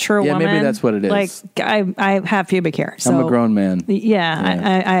 as a mature woman. maybe that's what it is. Like I have pubic hair. So I'm a grown man.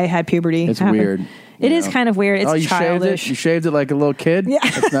 Yeah. I had puberty. It's weird. It is kind of weird. It's you childish. You shaved it like a little kid? Yeah.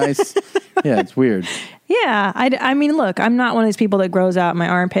 That's nice. Yeah, it's weird. Yeah, I mean, look, I'm not one of these people that grows out my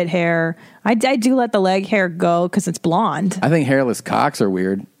armpit hair. I do let the leg hair go because it's blonde. I think hairless cocks are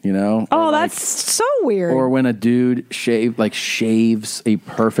weird, Oh, that's so weird. Or when a dude shaves a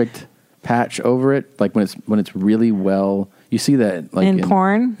perfect patch over it, like when it's really well. You see that like in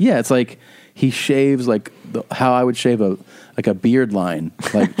porn? Yeah, it's like he shaves like how I would shave a beard line,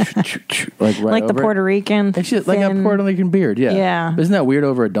 like like right like the over Puerto Rican, like a Puerto Rican beard. Yeah, Yeah. But isn't that weird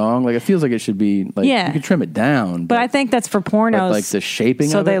over a dong? Like it feels like it should be like Yeah. you could trim it down, But I think that's for pornos. like the shaping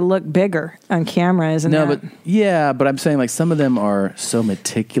so of they it? look bigger on camera, isn't No, that? but yeah, but I'm saying like some of them are so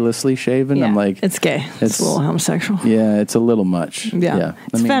meticulously shaven. Yeah, I'm like, it's gay. It's a little homosexual. Yeah, it's a little much. Yeah.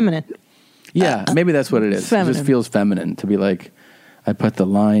 It's feminine. Yeah, maybe that's what it is. It feminine. just feels feminine to be like, I put the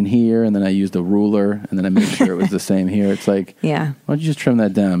line here, and then I used a ruler, and then I made sure it was the same here. It's like, Yeah. why don't you just trim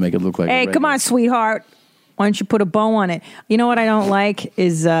that down, make it look like? Hey, come on, sweetheart. Why don't you put a bow on it? You know what I don't like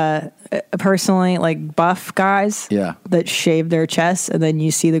is personally like buff guys that shave their chests and then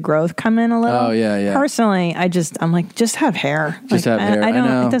you see the growth come in a little. Oh, yeah. Personally, I'm like, just have hair. Just have hair. I don't.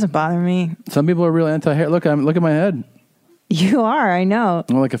 I know. It doesn't bother me. Some people are really anti-hair. Look at my head. You are. I know.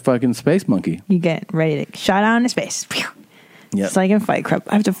 I'm like a fucking space monkey. You get ready to shot out in space. Yeah. It's like in Fight Club.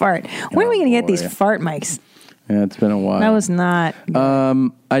 I have to fart. When are we going to get these boy. fart mics? Yeah, it's been a while. That was not.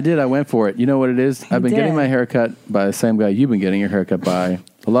 I did. I went for it. You know what it is? I've been getting did. my hair cut by the same guy you've been getting your hair cut by.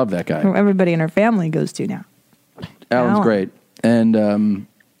 I love that guy. Who everybody in our family goes to now. Alan's Alan. great. And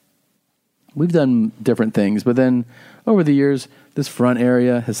we've done different things. But then over the years, this front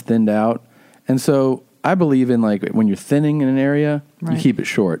area has thinned out. And so I believe in like when you're thinning in an area, you Right. keep it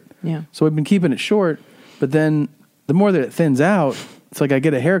short. Yeah. So we've been keeping it short. But then the more that it thins out, it's like I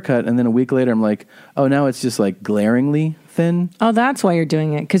get a haircut and then a week later I'm like, oh, now it's just like glaringly thin. Oh, that's why you're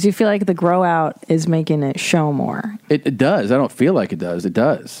doing it, because you feel like the grow out is making it show more. It does. I don't feel like it does. It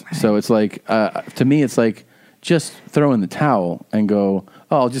does. Right. So it's like, to me, it's like just throw in the towel and go,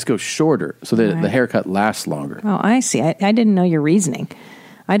 oh, I'll just go shorter so that the haircut lasts longer. Oh, I see. I didn't know your reasoning.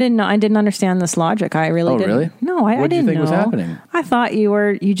 I didn't understand this logic. I really didn't. Oh, really? No, I didn't know. What do you think was happening? I thought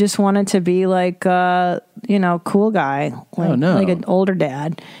you just wanted to be like, cool guy. Like, like an older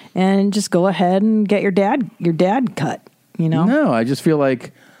dad, and just go ahead and get your dad cut, No, I just feel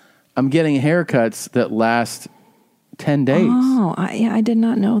like I'm getting haircuts that last 10 days. Oh, I did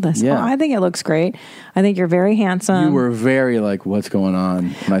not know this. Yeah. Well, I think it looks great. I think you're very handsome. You were very like, what's going on?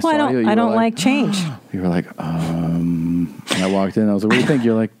 When I saw you, I don't like change. You were like, and I walked in. I was like, what do you think?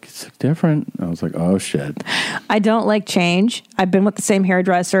 You're like, it's different. I was like, oh shit. I don't like change. I've been with the same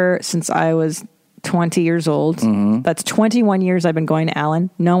hairdresser since I was 20 years old. Mm-hmm. That's 21 years I've been going to Alan.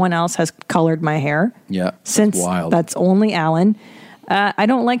 No one else has colored my hair. Yeah. Since wild. That's only Alan. I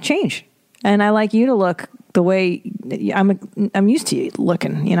don't like change. And I like you to look the way I'm used to you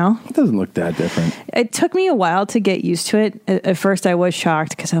looking, It doesn't look that different. It took me a while to get used to it. At first I was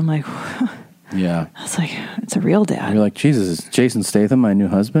shocked because I'm like, yeah. I was like, it's a real dad. You're like, Jesus, is Jason Statham my new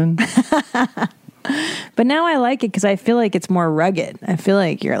husband? But now I like it because I feel like it's more rugged. I feel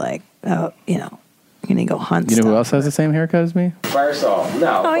like you're like, oh, you're going to go hunt You know stuff. who else has the same haircut as me? First off,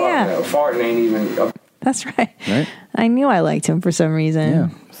 no. Oh, yeah. No. Farting ain't even... That's right. Right? I knew I liked him for some reason. Yeah,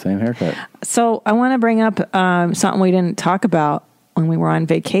 same haircut. So I want to bring up something we didn't talk about when we were on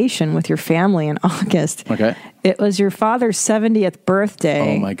vacation with your family in August. Okay. It was your father's 70th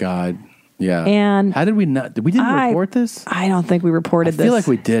birthday. Oh, my God. Yeah. And how did we not? We didn't report this? I don't think we reported this. I feel like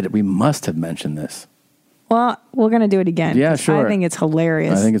we did. We must have mentioned this. Well, we're going to do it again. Yeah, sure. I think it's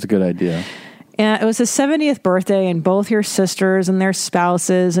hilarious. I think it's a good idea. And it was his 70th birthday, and both your sisters and their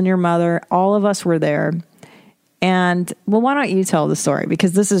spouses and your mother, all of us were there. And, well, why don't you tell the story?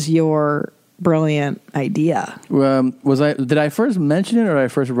 Because this is your brilliant idea. Did I first mention it or did I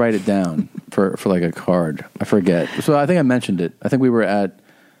first write it down for like a card? I forget. So I think I mentioned it. I think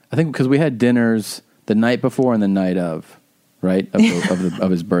because we had dinners the night before and the night of, right?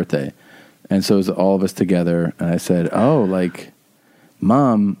 Of his birthday. And so it was all of us together. And I said, oh, like,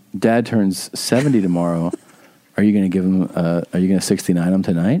 Mom, Dad turns 70 tomorrow. Are you going to give him, are you going to 69 him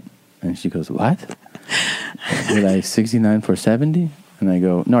tonight? And she goes, what? Did I 69 for 70? And I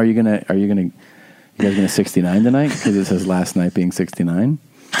go, no, you guys going to 69 tonight? Because it says last night being 69.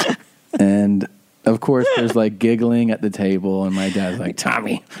 And of course, there's like giggling at the table. And my dad's like,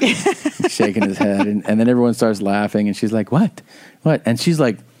 Tommy, shaking his head. And then everyone starts laughing. And she's like, what? And she's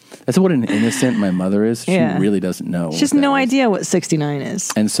like, that's what an innocent my mother is. She really doesn't know. She has no idea what 69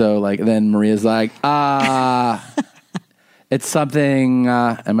 is. And so like, then Maria's like, it's something.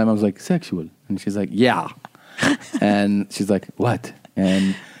 And my mom's like, sexual. And she's like, yeah. And she's like, what?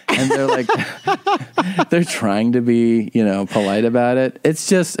 And they're like, they're trying to be, polite about it. It's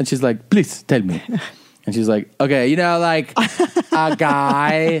just, and she's like, please tell me. And she's like, okay, like a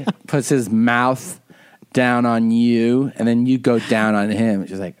guy puts his mouth down on you and then you go down on him. And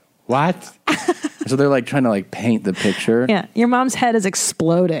she's like, what? So they're like trying to like paint the picture. Yeah. Your mom's head is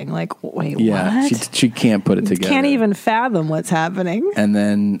exploding. Like, wait, what? She can't put it together. Can't even fathom what's happening. And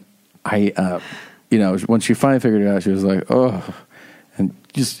then when she finally figured it out, she was like, oh, and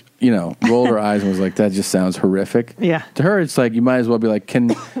just, rolled her eyes and was like, that just sounds horrific. Yeah. To her, it's like, you might as well be like, can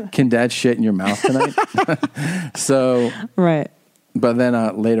Dad shit in your mouth tonight? So. Right. But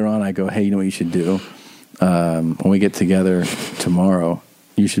then later on, I go, hey, you know what you should do? When we get together tomorrow,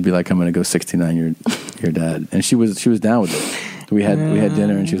 you should be like, I'm going to go 69 your dad. And she was down with it. We had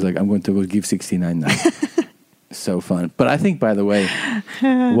dinner and she was like, I'm going to go give 69 now. So fun. But I think, by the way,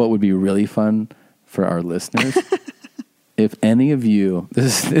 what would be really fun for our listeners, if any of you,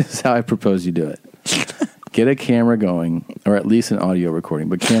 this is how I propose you do it. Get a camera going, or at least an audio recording,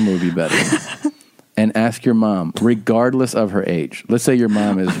 but camera would be better. And ask your mom, regardless of her age. Let's say your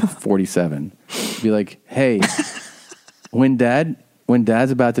mom is 47. Be like, hey, when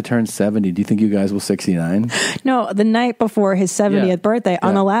Dad's about to turn 70, do you think you guys will 69? No, the night before his 70th birthday,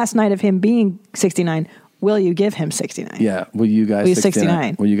 on the last night of him being 69, will you give him 69? Yeah. Will you guys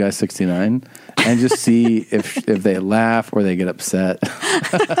 69? Will you guys 69? And just see if they laugh or they get upset.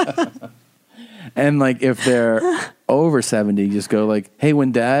 And like if they're over 70, just go like, hey,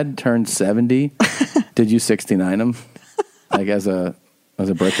 when Dad turned 70, did you 69 him? Like as a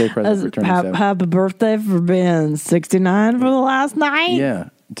birthday present for turning 70? Happy birthday for being 69 for the last night? Yeah.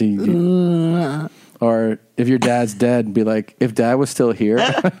 Or if your dad's dead, be like, if Dad was still here,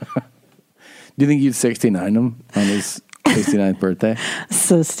 do you think you'd 69 him on his 69th birthday.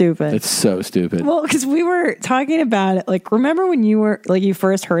 So stupid. It's so stupid. Well, because we were talking about it. Like, remember when you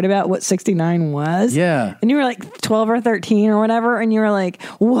first heard about what 69 was? Yeah. And you were like 12 or 13 or whatever, and you were like,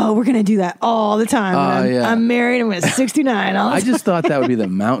 "Whoa, we're gonna do that all the time." I'm married. I'm at 69. I just thought that would be the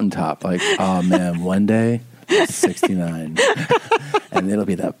mountaintop. Like, oh man, one day 69. And it'll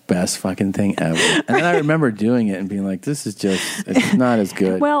be the best fucking thing ever. And then I remember doing it and being like, this is just, it's not as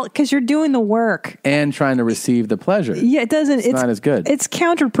good. Well, because you're doing the work. And trying to receive the pleasure. Yeah, it's not as good. It's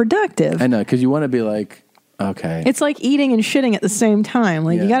counterproductive. I know, because you want to be like, okay. It's like eating and shitting at the same time.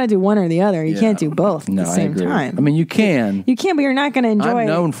 Like, you got to do one or the other. You can't do both at the same time. I mean, you can. You can, but you're not going to enjoy I'm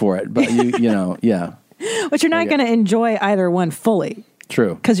known for it, but you know, yeah. But you're not going to enjoy either one fully.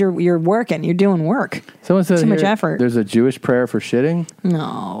 True. Because you're working. You're doing work. Someone says too much effort. There's a Jewish prayer for shitting.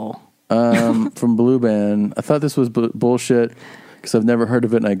 No. From Blue Band. I thought this was bullshit because I've never heard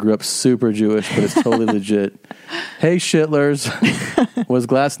of it and I grew up super Jewish, but it's totally legit. Hey, shitlers. Was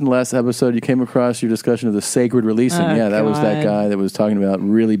Glass in the last episode you came across your discussion of the sacred releasing? Oh, yeah, that was that God. guy that was talking about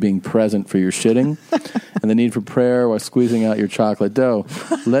really being present for your shitting and the need for prayer while squeezing out your chocolate dough.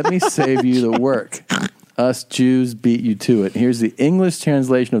 Let me save you the work. Us Jews beat you to it. Here's the English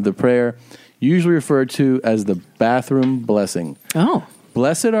translation of the prayer, usually referred to as the bathroom blessing. Oh.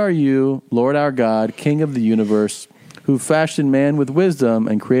 Blessed are you, Lord our God, King of the universe, who fashioned man with wisdom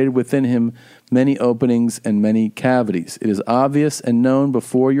and created within him many openings and many cavities. It is obvious and known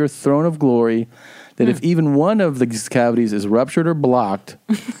before your throne of glory that if even one of these cavities is ruptured or blocked,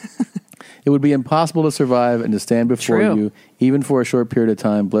 it would be impossible to survive and to stand before you, even for a short period of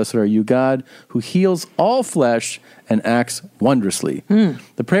time. Blessed are you, God, who heals all flesh and acts wondrously.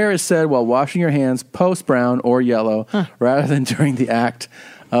 The prayer is said while washing your hands post-brown or yellow, rather than during the act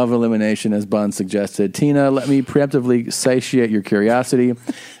of elimination, as Bun suggested. Tina, let me preemptively satiate your curiosity.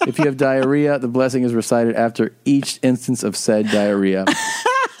 If you have diarrhea, the blessing is recited after each instance of said diarrhea.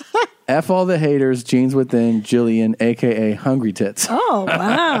 F all the haters, Jeans Within, Jillian, a.k.a. Hungry Tits. Oh,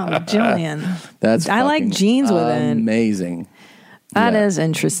 wow. Jillian. I like Jeans Within. Amazing. That is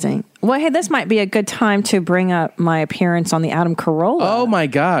interesting. Well, hey, this might be a good time to bring up my appearance on the Adam Carolla. Oh, my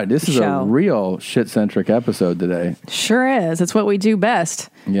God. This is show. a real shit-centric episode today. Sure is. It's what we do best.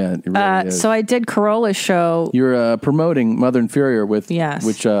 Yeah, it really is. So I did Carolla's show. You're promoting Mother Inferior with,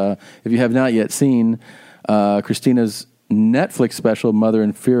 which, if you have not yet seen, Christina's Netflix special, Mother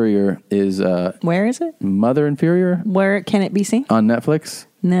Inferior, is... Where is it? Mother Inferior? Where can it be seen? On Netflix.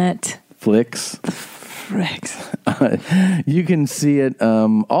 Netflix. You can see it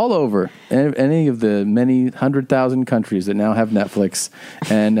all over any of the many 100,000 countries that now have Netflix,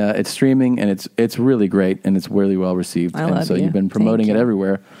 and it's streaming, and it's really great, and it's really well received. I love so you. You've been promoting it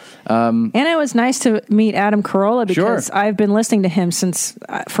everywhere. And it was nice to meet Adam Carolla because I've been listening to him since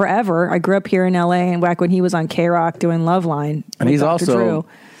forever. I grew up here in LA, and back when he was on K-Rock doing Loveline, and he's Dr. also,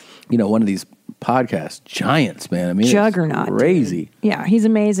 Drew. one of these podcast giants, man. I mean, Juggernaut. It's crazy. Yeah, he's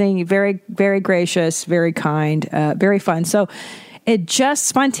amazing. Very, very gracious, very kind, very fun. So it just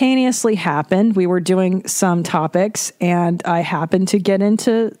spontaneously happened. We were doing some topics, and I happened to get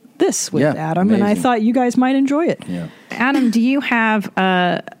into this with Adam, amazing. and I thought you guys might enjoy it. Yeah. Adam, do you have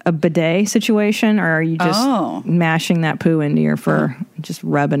a bidet situation, or are you just mashing that poo into your fur, just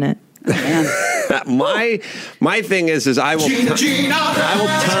rubbing it? My thing is I will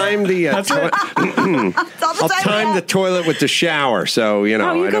time the I'll time the toilet with the shower. So you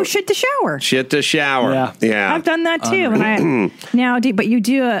go shit to shower. Shit to shower. Yeah. I've done that too. And but you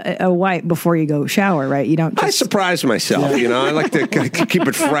do a wipe before you go shower, right? You don't. I surprise myself. I like to keep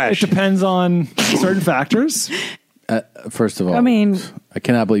it fresh. It depends on certain factors. First of all, I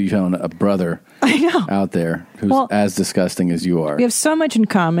cannot believe you found a brother out there who's as disgusting as you are. We have so much in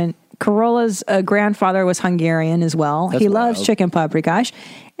common. Carolla's grandfather was Hungarian as well. That's he wild. loves chicken paprikash,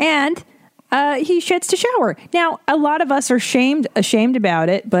 and he shits to shower. Now, a lot of us are ashamed about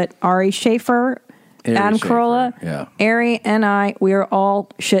it, but Ari Schaefer, Adam Carolla, Ari, and I, we are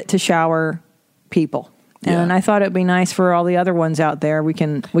all shit to shower people. And I thought it'd be nice for all the other ones out there. We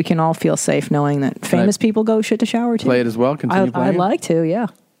can all feel safe knowing that famous people go shit to shower too. Play it as well. Continue playing. I'd like to. Yeah.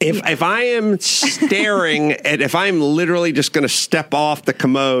 If I am staring at, if I'm literally just going to step off the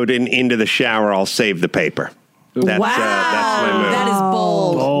commode and into the shower, I'll save the paper. That's my move. That is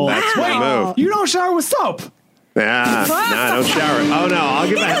bold. That's my move. You don't shower with soap. No, don't shower. Oh no, I'll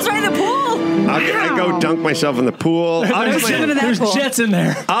give He goes right in the pool. I go dunk myself in the pool. There's jets in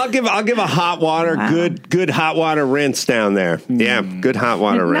there. I'll give a hot water, good hot water rinse down there. Yeah, good hot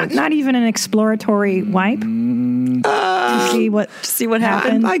water rinse. Not even an exploratory wipe. To see what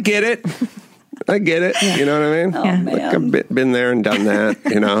happened. I get it. I get it. You know what I mean? Yeah. Like, I've been there and done that.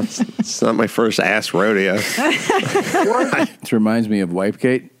 It's not my first ass rodeo. This reminds me of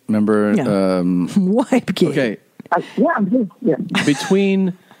Wipegate. Remember? Wipegate. Okay. Yeah.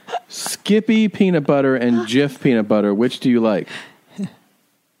 Between Skippy peanut butter and Jif peanut butter, which do you like?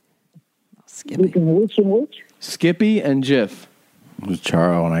 Skippy. Which and which? Skippy and Jif. It was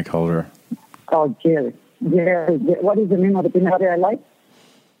Charo when I called her. Oh, Jerry. What is the name of the peanut butter I like?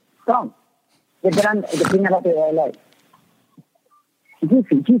 Tom. The peanut butter I like.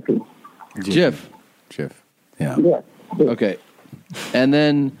 Jiffy. Jif. Yeah. Yeah. Okay. And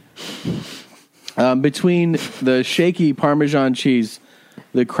then between the shaky Parmesan cheese,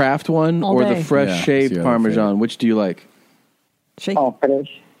 the Kraft one, All or day. the fresh Yeah, shaved it's the other Parmesan, favorite. which do you like? Shake. Oh,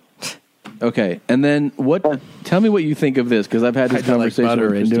 fresh. Okay. And then tell me what you think of this, because I've had this I like conversation butter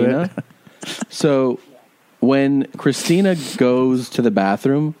with into Christina. So when Christina goes to the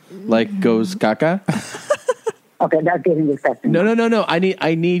bathroom, like goes caca. Okay, that's getting disgusting. No. I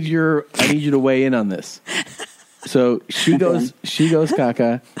need you to weigh in on this. So she goes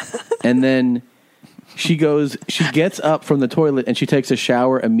caca, and then she gets up from the toilet and she takes a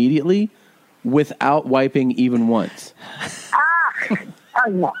shower immediately without wiping even once. Oh,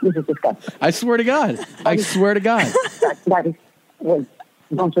 no, this is disgusting. I swear to God. That is, well,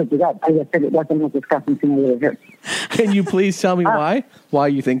 don't swear to God. I just said it. That's the most disgusting thing I ever heard. Can you please tell me why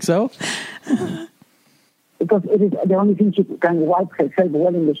you think so? Because it is the only thing she can wipe herself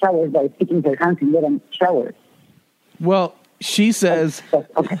well in the shower is by sticking her hands in the shower. Well, she says I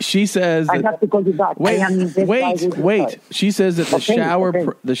that, have to call you back. Wait. She says that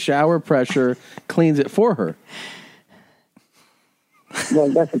the shower pressure cleans it for her. Well,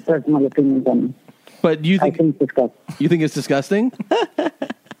 that's a personal opinion on me. But you think it's disgusting. You think it's disgusting?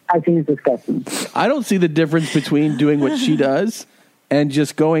 I think it's disgusting. I don't see the difference between doing what she does and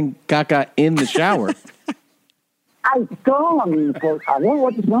just going caca in the shower. I don't. Por favor,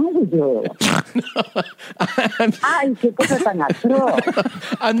 what is wrong with you? Ay, qué cosa tan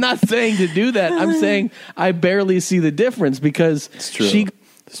atroz. I'm not saying to do that. I'm saying I barely see the difference because she.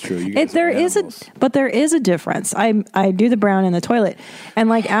 It's true. There is a difference. I do the brown in the toilet, and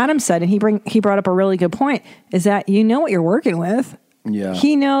like Adam said, and he brought up a really good point, is that you know what you're working with. Yeah.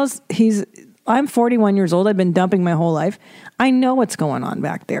 He knows I'm 41 years old. I've been dumping my whole life. I know what's going on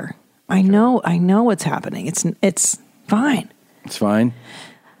back there. I know what's happening. It's fine. It's fine.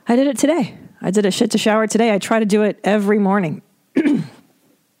 I did it today. I did a shit to shower today. I try to do it every morning.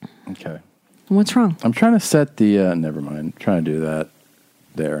 Okay. What's wrong? I'm trying to set the. Never mind. I'm trying to do that.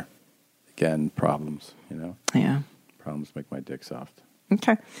 There. Again, problems. Yeah. Problems make my dick soft.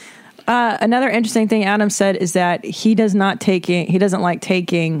 Okay. Another interesting thing Adam said is that he doesn't like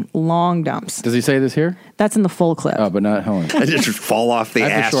taking long dumps. Does he say this here? That's in the full clip. Oh, but not hold on. I just fall off the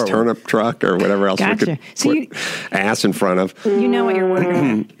ass turnip truck or whatever else Gotcha. we could So put ass in front of. You know what you're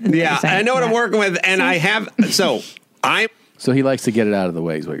working with. Yeah, I know what I'm working with, and I have. So he likes to get it out of the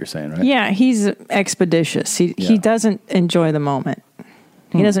way, is what you're saying, right? Yeah, he's expeditious. He doesn't enjoy the moment.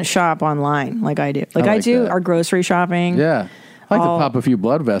 He doesn't shop online like I do. Like I do our grocery shopping. Yeah. I like to pop a few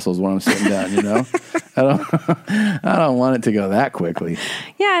blood vessels when I'm sitting down, I don't want it to go that quickly.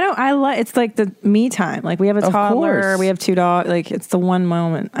 Yeah, I like it's like the me time. Like we have a toddler, course. we have 2 dogs. Like it's the one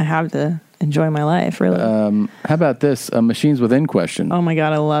moment I have to enjoy my life, really. How about this? Machines Within question. Oh my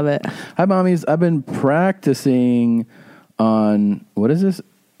God, I love it. Hi, mommies. I've been practicing on, what is this?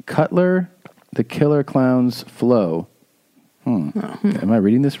 Cutler, the Killer Clown's Flow. Am I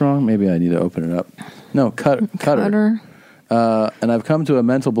reading this wrong? Maybe I need to open it up. No, Cutter. And I've come to a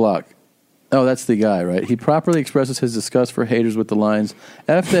mental block. Oh, that's the guy, right? He properly expresses his disgust for haters with the lines,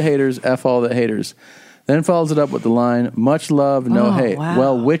 F the haters, F all the haters. Then follows it up with the line, much love, no hate. Wow.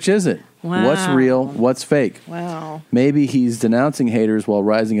 Well, which is it? Wow. What's real? What's fake? Wow. Maybe he's denouncing haters while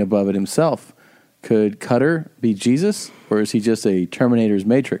rising above it himself. Could Cutter be Jesus, or is he just a Terminator's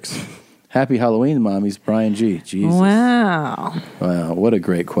Matrix? Happy Halloween, mommies. Brian G. Jesus. Wow. Wow, what a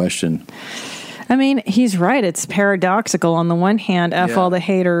great question. I mean, he's right. It's paradoxical. On the one hand, F all the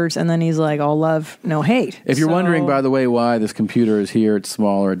haters, and then he's like, all love, no hate. If you're wondering, by the way, why this computer is here, it's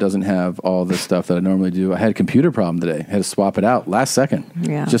smaller, it doesn't have all the stuff that I normally do. I had a computer problem today. I had to swap it out last second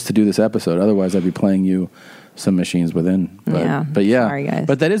just to do this episode. Otherwise, I'd be playing you some Machines Within. But yeah. Sorry, guys.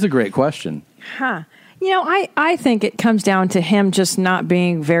 But that is a great question. Huh. I think it comes down to him just not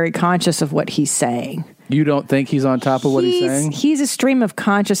being very conscious of what he's saying. You don't think he's on top of what he's saying? He's a stream of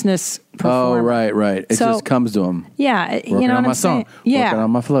consciousness performer. Oh, right. It just comes to him. Yeah, Working you know on what my I'm saying? song. Yeah. Working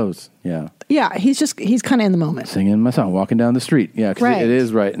on my flows. Yeah. Yeah, he's kind of in the moment. Singing my song, walking down the street. Yeah, because Right. it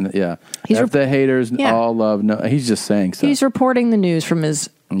is right. Yeah. He's F the haters, Yeah. all love. No, he's just saying stuff. He's reporting the news from his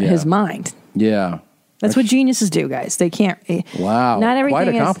mind. Yeah. That's what geniuses do, guys. They can't. Wow. Not everything Quite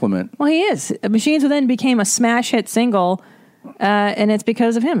a is- compliment. Well, he is. Machines Within became a smash hit single, and it's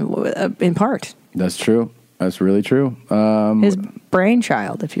because of him, in part. That's true. That's really true. His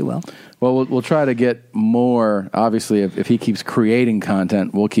brainchild, if you will. Well, we'll try to get more. Obviously, if he keeps creating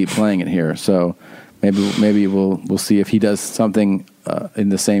content, we'll keep playing it here. So maybe we'll see if he does something in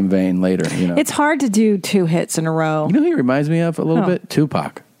the same vein later. You know, It's hard to do 2 hits in a row. you know who he reminds me of a little bit?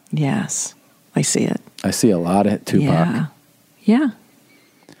 Tupac. Yes, I see it. I see a lot of Tupac. Yeah.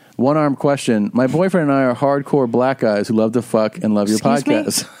 One arm question. My boyfriend and I are hardcore black guys who love to fuck and love your Excuse me?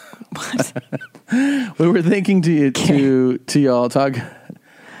 podcast. We were thinking to y'all talk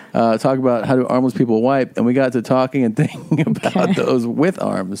about how do armless people wipe, and we got to talking and thinking about those with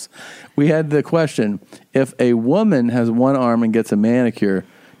arms. We had the question: if a woman has one arm and gets a manicure,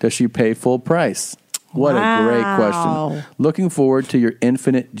 does she pay full price? What a great question. Looking forward to your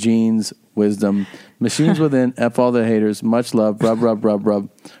infinite genes wisdom. Machines Within, F all the haters. Much love. Rub, rub, rub, rub.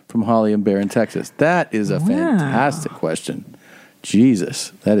 From Holly and Barron, Texas. That is a fantastic question.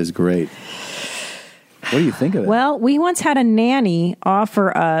 Jesus, that is great. What do you think of that? Well, we once had a nanny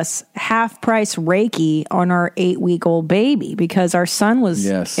offer us half-price Reiki on our 8-week-old baby because our son was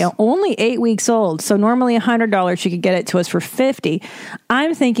only 8 weeks old. So normally $100, she could get it to us for $50.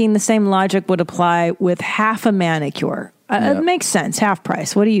 I'm thinking the same logic would apply with half a manicure. It makes sense, half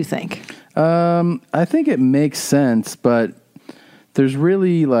price. What do you think? I think it makes sense, but there's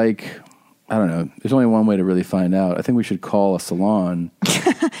really I don't know. There's only one way to really find out. I think we should call a salon.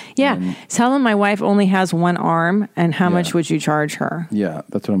 Yeah. Tell them my wife only has one arm, and how much would you charge her? Yeah,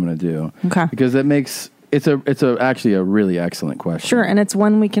 that's what I'm going to do. Okay. Because that makes it's actually a really excellent question. Sure, and it's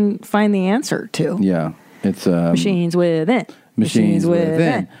one we can find the answer to. Yeah, it's Machines Within. Machines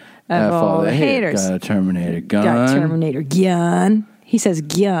Within. F all the haters. Got a Terminator gun. Got a Terminator gun. He says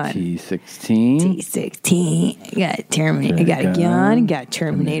gun. T16. T16. Got a Terminator. I got a gun. Got a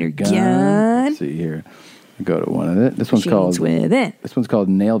Terminator gun. Let's see here. Go to one of it. This one's Machines called Within. This one's called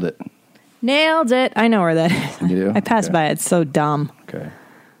Nailed It. Nailed it. I know where that is. You do? I passed by it. It's so dumb. Okay.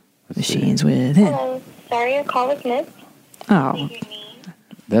 Machines Within. Hello. Sorry, your call was missed. Oh.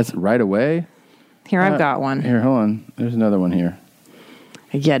 That's right away. Here, I've got one. Here, hold on. There's another one here.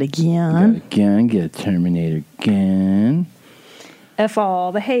 I got a gun. Get a Terminator gun. F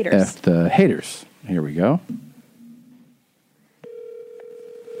all the haters. F the haters. Here we go.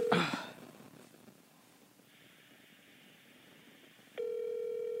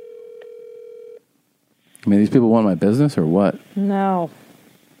 I mean, these people want my business or what? No.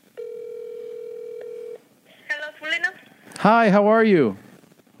 Hi, how are you?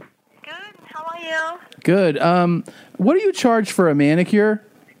 How are you? Good. What do you charge for a manicure?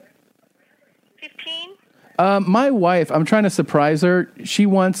 15. My wife, I'm trying to surprise her. She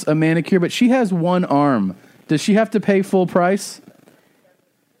wants a manicure, but she has one arm. Does she have to pay full price?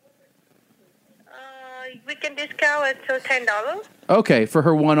 We can discount it to $10. Okay, for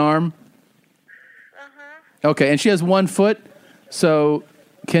her one arm? Okay, and she has 1 foot, so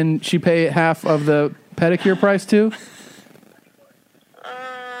can she pay half of the pedicure price too?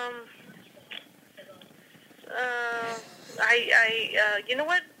 You know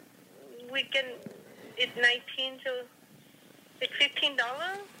what? We can. It's 19 to. It's $15. I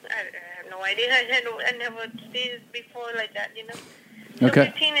have no idea. I never seen it before like that. You know. So Okay.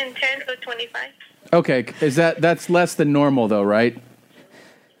 15 and 10 to 25. Okay, that's less than normal though, right?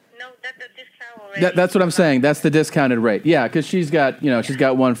 No, that's a discount already. That's what I'm saying. That's the discounted rate. Yeah, because she's got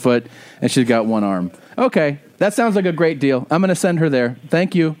 1 foot and she's got one arm. Okay, that sounds like a great deal. I'm going to send her there.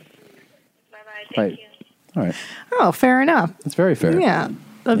 Thank you. Bye-bye. Thank you. All right. Oh, fair enough. That's very fair. Yeah.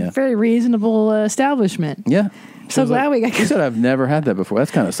 A very reasonable establishment. Yeah. So glad we got. She said I've never had that before.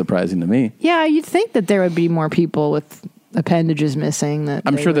 That's kind of surprising to me. Yeah, you'd think that there would be more people with appendages missing. That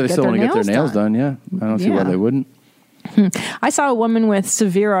I'm sure that they still want to get their nails done. Yeah, I don't see why they wouldn't. I saw a woman with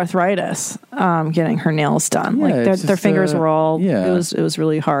severe arthritis getting her nails done. Yeah, like it's their just, fingers were all. yeah. It was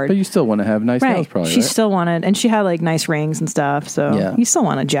really hard. But you still want to have nice nails, probably. She right? still wanted, and she had like nice rings and stuff. So Yeah. you still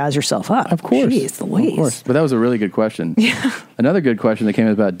want to jazz yourself up. Of course. Jeez Louise. Of course. But that was a really good question. Yeah. Another good question that came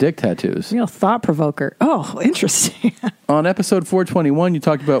is about dick tattoos. Real thought provoker. Oh, interesting. On episode 421, you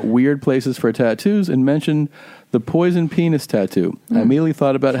talked about weird places for tattoos and mentioned the poison penis tattoo. I immediately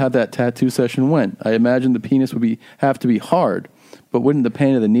thought about how that tattoo session went. I imagined the penis would have to be hard, but wouldn't the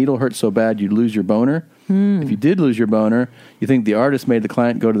pain of the needle hurt so bad you'd lose your boner? If you did lose your boner, you think the artist made the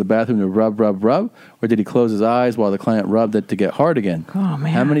client go to the bathroom to rub, rub, rub, or did he close his eyes while the client rubbed it to get hard again? Oh,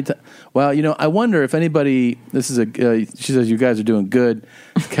 man. How many times? Well, I wonder if anybody, she says you guys are doing good.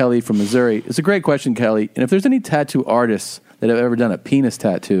 Kelly from Missouri. It's a great question, Kelly. And if there's any tattoo artists that have ever done a penis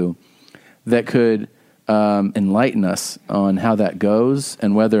tattoo, that could enlighten us on how that goes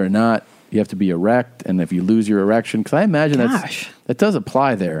and whether or not you have to be erect and if you lose your erection? Because I imagine that does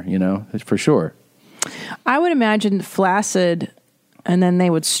apply there, for sure. I would imagine flaccid, and then they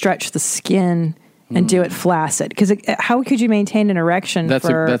would stretch the skin and do it flaccid. Because how could you maintain an erection? But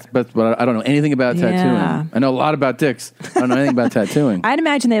I don't know anything about tattooing. Yeah. I know a lot about dicks. I don't know anything about tattooing. I'd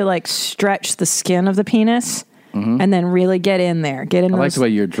imagine they would stretch the skin of the penis and then really get in there. Get in. I like the way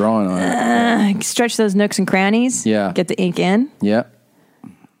you're drawing on it. Stretch those nooks and crannies. Yeah. Get the ink in. Yeah.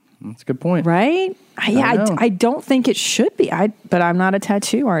 That's a good point. Right? I don't think it should be. But I'm not a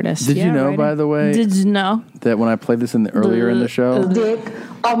tattoo artist. Did you know, by the way? Did you know that when I played this earlier in the show? Dick,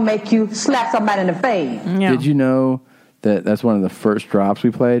 I'll make you slap somebody in the face. Yeah. Did you know that that's one of the first drops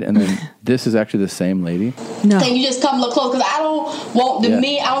we played, and then this is actually the same lady? No. Can you just come a little close? Because I don't want I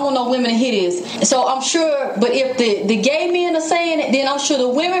don't want no women to hear this. So I'm sure, but if the gay men are saying it, then I'm sure the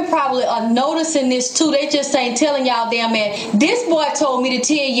women probably are noticing this too. They just ain't telling y'all damn man. This boy told me to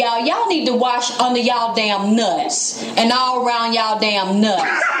tell y'all need to wash under y'all damn nuts and all around y'all damn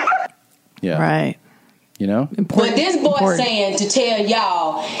nuts. Yeah. Right. But this boy saying to tell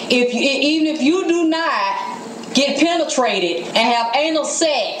y'all, even if you do not get penetrated and have anal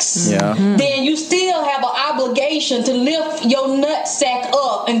sex, then you still have an obligation to lift your nut sack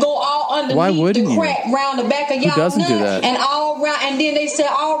up and go all underneath the crack around the back of y'all nut and all around. And then they said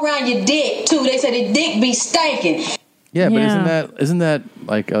all around your dick too. They said the dick be stinking. Yeah, but isn't that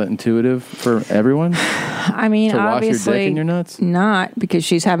intuitive for everyone? I mean, to wash obviously your dick in your nuts? Not, because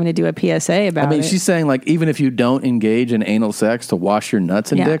she's having to do a PSA about it. I mean, she's saying even if you don't engage in anal sex, to wash your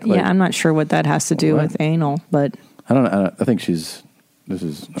nuts and dick. I'm not sure what that has to do with anal, but I don't know. I think she's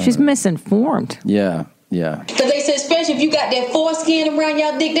misinformed. Yeah. Yeah. Because they said, especially if you got that foreskin around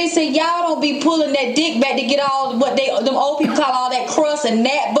y'all dick, they say y'all don't be pulling that dick back to get all what them old people call all that crust and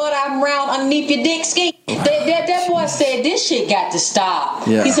that butter around underneath your dick skin. That boy said this shit got to stop.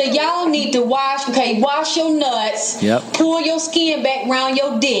 Yeah. He said y'all need to wash your nuts, pull your skin back around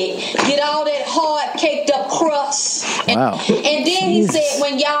your dick, get all that hard caked up crust. And then he said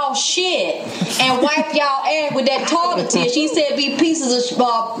when y'all shit and wipe y'all ass with that toilet tissue, he said be pieces of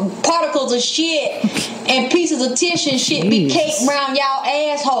particles of shit and pieces of tissue and shit be caked around y'all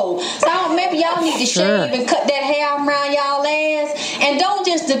asshole. So maybe y'all need to shave and cut that hair around y'all ass, and don't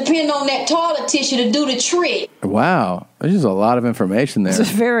just depend on that toilet tissue to do the trick. Wow. There's just a lot of information there. It's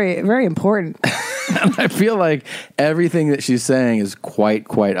very, very important. I feel like everything that she's saying is quite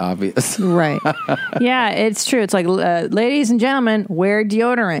obvious. Right. Yeah, it's true. It's like, ladies and gentlemen, wear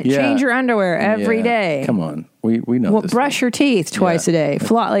deodorant. Yeah. Change your underwear every day. Come on. We know this. Brush your teeth twice a day.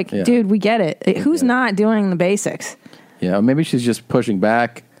 Dude, we get it. Who's not doing the basics? Yeah, maybe she's just pushing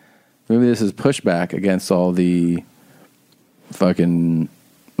back. Maybe this is pushback against all the fucking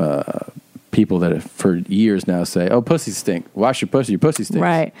people that have for years now say, "Oh, pussies stink. Wash your pussy. Your pussy stinks."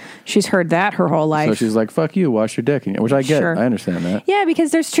 Right. She's heard that her whole life. So she's like, "Fuck you. Wash your dick." Which I get. Sure. I understand that. Yeah,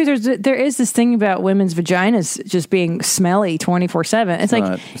 because there is this thing about women's vaginas just being smelly 24/7. It's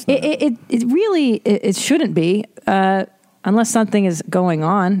like it really shouldn't be unless something is going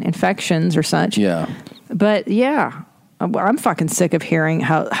on, infections or such. Yeah. But yeah. I'm fucking sick of hearing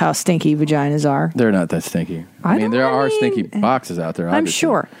how stinky vaginas are. They're not that stinky. I mean, there are stinky boxes out there. I'm obviously.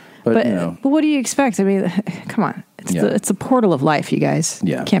 sure. But what do you expect? I mean, come on. It's the portal of life, you guys.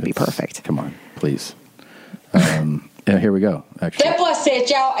 Yeah. It can't be perfect. Come on, please. Here we go, actually. That boy said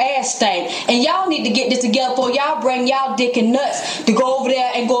y'all ass stank, and y'all need to get this together before y'all bring y'all dick and nuts to go over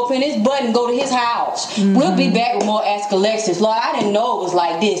there and go up in his butt and go to his house. We'll be back with more Ask Alexis. Lord, I didn't know it was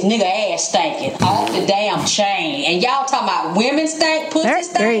like this. Nigga ass stinking off the damn chain. And y'all talking about women stink, pussy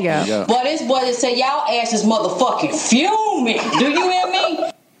stink? There you go. Boy, this boy that said y'all ass is motherfucking fuming. Do you hear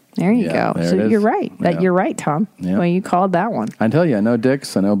me? There you go. there So it is. you're right. You're right, Tom. Yeah. Well, you called that one. I tell you, I know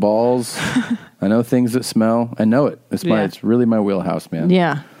dicks, I know balls, I know things that smell. I know it. It's really my wheelhouse, man.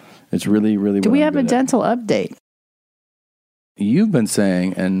 Yeah. It's really, really. Do what we I'm have a good at. dental update? You've been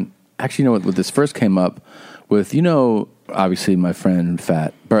saying, and actually, you know what? When this first came up with, obviously my friend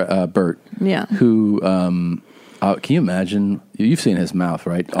Bert. Yeah. Who? Can you imagine? You've seen his mouth,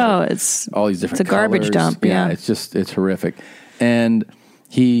 right? It's all these different. It's a garbage colors. dump. Yeah. It's horrific, and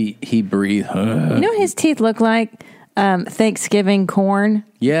he breathed. You know what his teeth look like? Thanksgiving corn.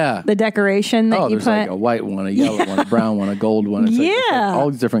 Yeah. The decoration that you there's put. like a white one, a yellow one, a brown one, a gold one. It's like all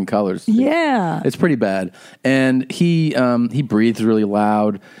these different colors. Yeah. It's pretty bad. And he breathes really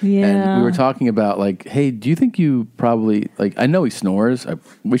loud. Yeah. And we were talking about like, hey, do you think you probably, like, I know he snores.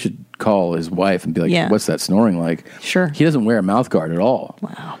 We should call his wife and be like, what's that snoring like? Sure. He doesn't wear a mouth guard at all.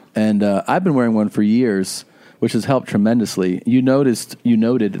 Wow. And I've been wearing one for years, which has helped tremendously. You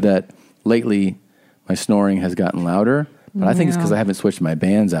noted that lately my snoring has gotten louder. But I think it's because I haven't switched my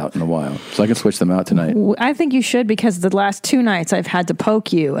bands out in a while. So I can switch them out tonight. I think you should, because the last 2 nights I've had to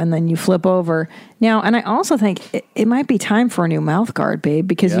poke you and then you flip over. Now, and I also think it might be time for a new mouth guard, babe,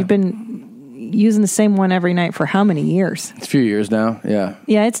 because you've been using the same one every night for how many years? It's a few years now, yeah.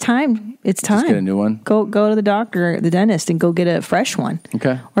 Yeah, it's time. It's time. Just get a new one. Go to the doctor, the dentist, and go get a fresh one.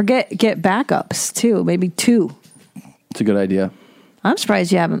 Okay. Or get backups, too. Maybe 2. It's a good idea. I'm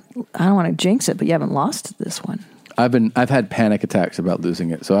surprised you haven't, I don't want to jinx it, but you haven't lost this one. I've had panic attacks about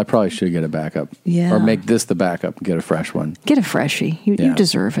losing it, so I probably should get a backup. Yeah. Or make this the backup and get a fresh one. Get a freshie. You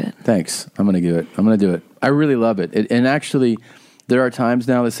deserve it. Thanks. I'm going to do it. I'm going to do it. I really love it. And actually, there are times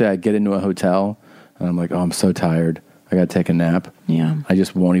now, let's say I get into a hotel and I'm like, oh, I'm so tired. I got to take a nap. Yeah. I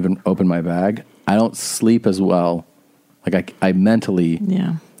just won't even open my bag. I don't sleep as well. Like I mentally,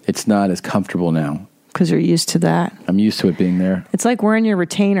 it's not as comfortable now. Because you're used to that. I'm used to it being there. It's like wearing your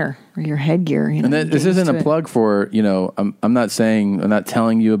retainer or your headgear. You know, and this isn't a plug for, I'm not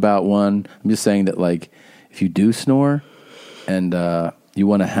telling you about one. I'm just saying that, like, if you do snore and you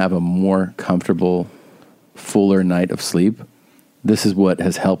want to have a more comfortable, fuller night of sleep, this is what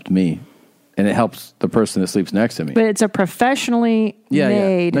has helped me. And it helps the person that sleeps next to me. But it's a professionally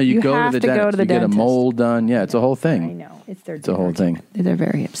made. No, you go have to the dentist. Go to the you dentist. Get a mold done. Yeah, it's a whole thing. I know. It's a whole thing. They're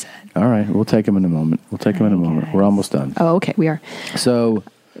very upset. All right. We'll take them in a moment. We're almost done. Oh, okay. We are. So.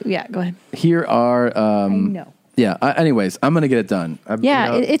 Yeah, go ahead. Here are. I know. Yeah. Anyways, I'm going to get it done.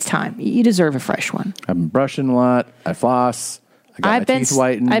 It's time. You deserve a fresh one. I've been brushing a lot. I floss. I got my teeth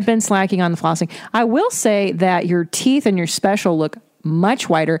whitened. I've been slacking on the flossing. I will say that your teeth and your special look much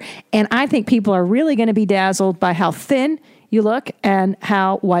whiter, and I think people are really going to be dazzled by how thin you look and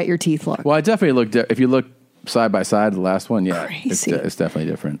how white your teeth look. Well, I definitely look. If you look side by side, the last one, it's definitely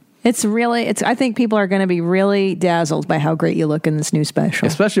different. I think people are going to be really dazzled by how great you look in this new special.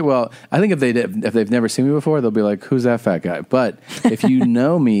 Especially, well, I think if they've never seen me before, they'll be like, "Who's that fat guy?" But if you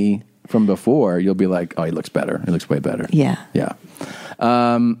know me from before, you'll be like, "Oh, he looks better. He looks way better." Yeah.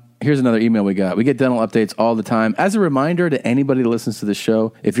 Here's another email we got. We get dental updates all the time. As a reminder to anybody that listens to the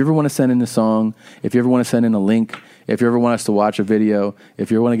show, if you ever want to send in a song, if you ever want to send in a link, if you ever want us to watch a video,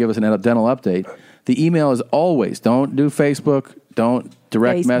 if you want to give us a dental update, the email is always, don't do Facebook, don't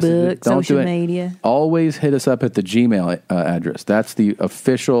direct message, don't social do it. Media. Always hit us up at the Gmail address. That's the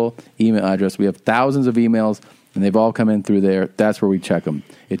official email address. We have thousands of emails, and they've all come in through there. That's where we check them.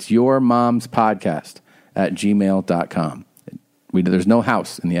 It's yourmomspodcast@gmail.com. There's no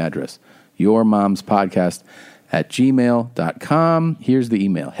house in the address. yourmomspodcast@gmail.com. Here's the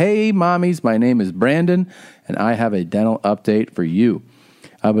email. Hey, mommies, my name is Brandon, and I have a dental update for you.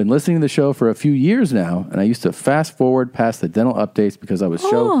 I've been listening to the show for a few years now, and I used to fast forward past the dental updates because I was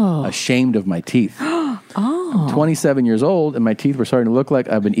so ashamed of my teeth. I'm 27 years old, and my teeth were starting to look like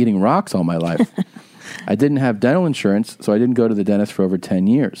I've been eating rocks all my life. I didn't have dental insurance, so I didn't go to the dentist for over 10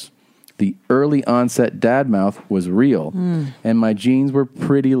 years. The early onset dad mouth was real, and my genes were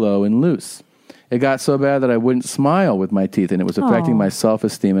pretty low and loose. It got so bad that I wouldn't smile with my teeth, and it was affecting my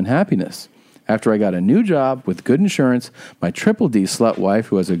self-esteem and happiness. After I got a new job with good insurance, my triple D slut wife,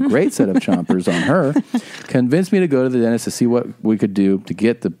 who has a great set of chompers on her, convinced me to go to the dentist to see what we could do to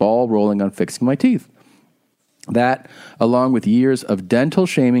get the ball rolling on fixing my teeth. That, along with years of dental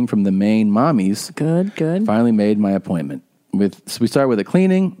shaming from the main mommies, finally made my appointment. So we started with a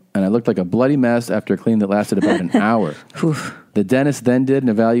cleaning, and I looked like a bloody mess after a cleaning that lasted about an hour. The dentist then did an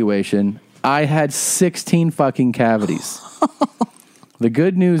evaluation. I had 16 fucking cavities. The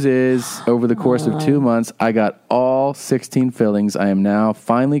good news is, over the course of 2 months, I got all 16 fillings. I am now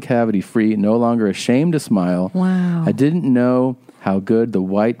finally cavity-free, no longer ashamed to smile. Wow. I didn't know how good the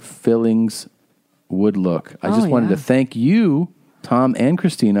white fillings would look. I just wanted to thank you, Tom and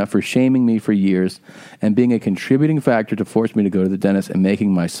Christina, for shaming me for years and being a contributing factor to force me to go to the dentist and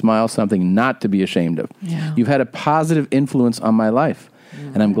making my smile something not to be ashamed of. Yeah. You've had a positive influence on my life,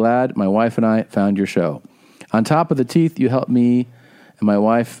 and I'm glad my wife and I found your show. On top of the teeth, you helped me and my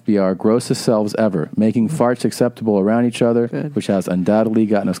wife be our grossest selves ever, making farts acceptable around each other, which has undoubtedly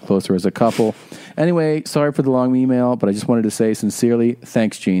gotten us closer as a couple. Anyway, sorry for the long email, but I just wanted to say sincerely,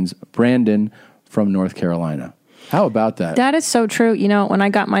 thanks, Jeans. Brandon from North Carolina. How about that? That is so true. You know, when I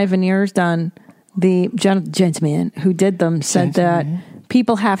got my veneers done, the gentleman who did them said that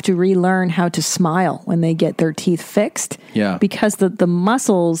people have to relearn how to smile when they get their teeth fixed. Yeah. Because the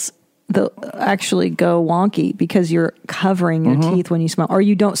muscles they'll actually go wonky because you're covering your teeth when you smile, or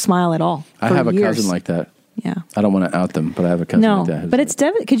you don't smile at all. I have a cousin like that. Yeah. I don't want to out them, but I have a cousin like that. But it's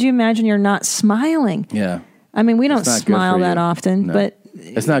could you imagine you're not smiling? Yeah. I mean, we don't smile that often, but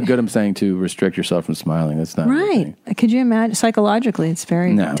It's not good, I'm saying, to restrict yourself from smiling. That's not right. Could you imagine? Psychologically, it's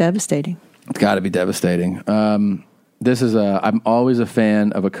very devastating. It's got to be devastating. I'm always a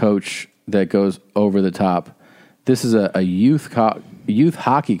fan of a coach that goes over the top. This is a youth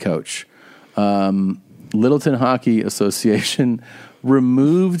hockey coach. Littleton Hockey Association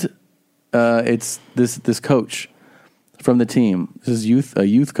removed this coach from the team. This is a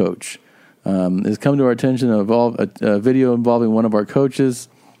youth coach. It's come to our attention a video involving one of our coaches,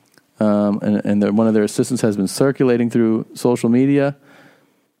 and one of their assistants has been circulating through social media.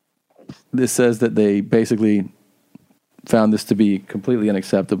 This says that they basically found this to be completely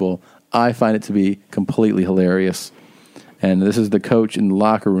unacceptable. I find it to be completely hilarious. And this is the coach in the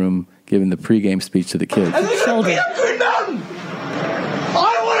locker room giving the pregame speech to the kids. And they're going to beat up Green Mountain.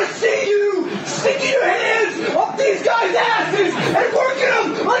 I want to see you sticking your hands up these guys' asses and working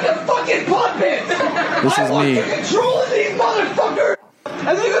them like a fucking puppet. This is me. I want control of these motherfuckers.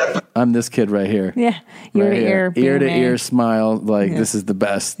 And they're going to... I'm this kid right here. Yeah. Ear to ear smile. Like, this is the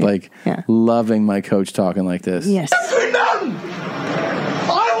best. Yeah. Like, loving my coach talking like this. Yes. Green Mountain.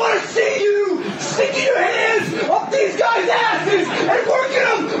 I want to see you sticking your hands up these guys' asses and working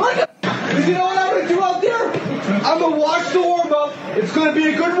them like a... Because you know what I'm going to do out there? I'm going to watch the warm-up. It's going to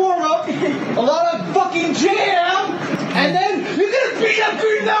be a good warm-up. A lot of fucking jam. And then you're going to beat up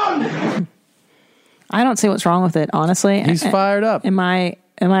Green Mountain. I don't see what's wrong with it, honestly. He's fired up. Am I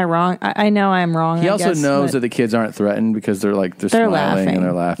wrong? I know I'm wrong. He also knows that the kids aren't threatened because they're smiling laughing. and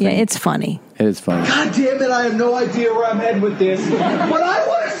they're laughing. Yeah, it's funny. It is funny. God damn it, I have no idea where I'm heading with this. But I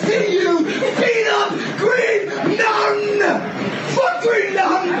want to see you beat up Green Mountain. Fuck Green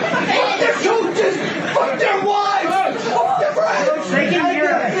Mountain. Fuck their coaches. Fuck their wives. Fuck their friends. They can hear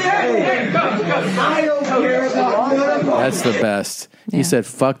it. I don't care about none of them. That's the best. Yeah. He said,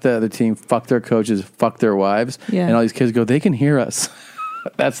 fuck the other team, fuck their coaches, fuck their wives. Yeah. And all these kids go, they can hear us.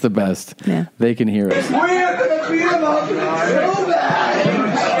 That's the best. Yeah. They can hear us. We are going to beat them up so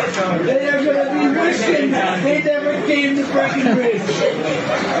bad. They are going to be wishing they never came to Breckenridge.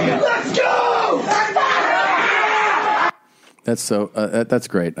 Let's go! That's so. That's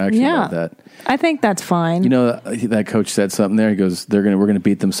great. I actually love that. I think that's fine. You know, that coach said something there. He goes, we're gonna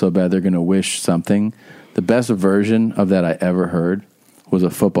beat them so bad they're gonna wish something. The best version of that I ever heard was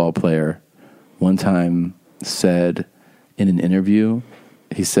a football player one time said in an interview,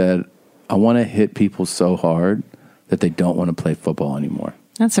 he said, I want to hit people so hard that they don't want to play football anymore.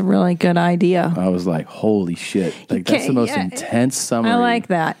 That's a really good idea. I was like, holy shit. Like, that's the most intense summary. I like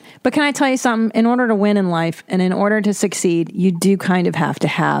that. But can I tell you something? In order to win in life and in order to succeed, you do kind of have to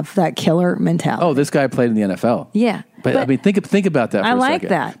have that killer mentality. Oh, this guy played in the NFL. Yeah. But I mean, think about that for I a like second.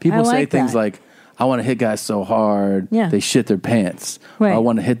 that. People I say like things that. like, I want to hit guys so hard, they shit their pants. Right. Or I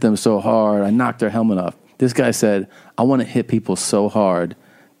want to hit them so hard, I knock their helmet off. This guy said, I want to hit people so hard,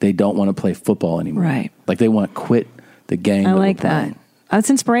 they don't want to play football anymore. Right. Like they want to quit the game. I like that. That's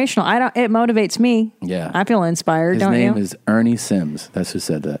inspirational. It motivates me. Yeah. I feel inspired, His don't you? name is Ernie Sims. That's who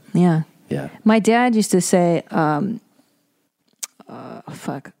said that. Yeah. Yeah. My dad used to say, fuck.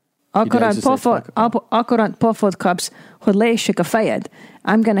 Akkurat påfått cups fayed.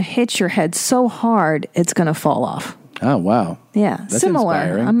 I'm going to hit your head so hard, it's going to fall off. Oh, wow. Yeah. That's similar.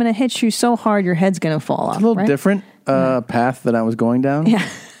 inspiring. I'm going to hit you so hard, your head's going to fall off. It's a little right? different path that I was going down. Yeah.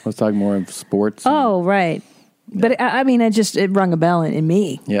 I was talking more of sports. Oh, right. But I mean, it rung a bell in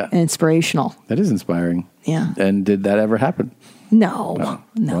me. Yeah. Inspirational. That is inspiring. Yeah. And did that ever happen? No. Oh,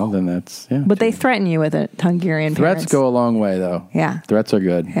 No. Well, then that's, But they threaten you with it, Hungarian Threats parents. go a long way, though. Yeah. Threats are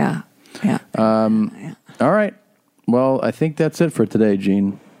good. Yeah. Yeah. All right. Well, I think that's it for today,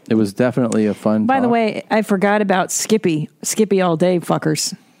 Gene. It was definitely a fun By the talk. way, I forgot about Skippy. Skippy all day,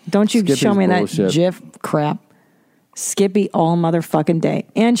 fuckers. Don't you Skippy's show me bullshit. that GIF crap. Skippy all motherfucking day.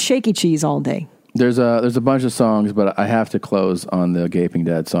 And Shaky Cheese all day. There's a bunch of songs, but I have to close on the Gaping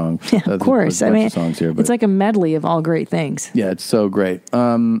Dad song. Yeah, of course. There's a bunch of songs here, but it's like a medley of all great things. yeah, it's so great.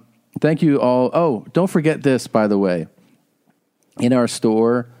 Thank you all. Oh, don't forget this, by the way. In our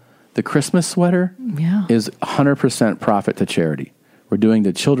store, the Christmas sweater is 100% profit to charity. We're doing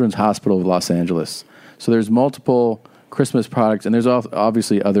the Children's Hospital of Los Angeles. So there's multiple Christmas products, and there's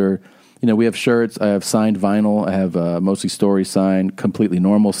obviously other, we have shirts. I have signed vinyl. I have Mostly Stories signed, Completely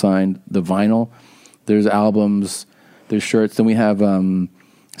Normal signed, the vinyl. There's albums. There's shirts. Then we have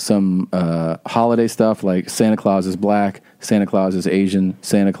some holiday stuff like Santa Claus is black, Santa Claus is Asian,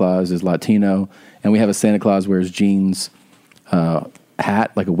 Santa Claus is Latino, and we have a Santa Claus wears jeans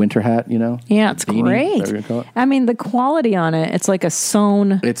hat, like a winter hat, Yeah, it's Beanie, great. is that what you're gonna call it? I mean, the quality on it, it's like a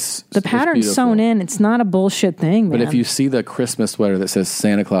sewn. The pattern's beautiful. sewn in. It's not a bullshit thing, man. But if you see the Christmas sweater that says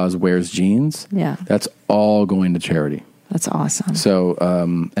Santa Claus wears jeans, Yeah. that's all going to charity. That's awesome. So,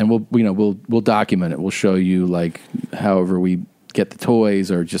 and we'll document it. We'll show you like however we get the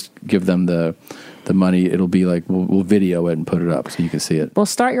toys or just give them the money. It'll be like we'll video it and put it up so you can see it. Well,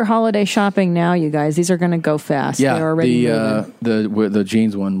 start your holiday shopping now, you guys. These are going to go fast. Yeah, They're already moving. the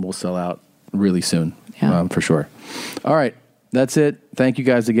jeans one will sell out really soon, for sure. All right, that's it. Thank you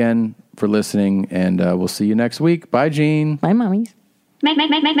guys again for listening, and we'll see you next week. Bye, Gene. Bye, mommies.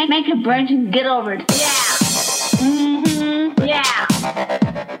 Make your brains get over it. Yeah. Mm-hmm. Yeah.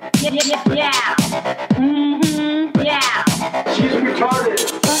 Yeah. Mm-hmm. Yeah. She's retarded.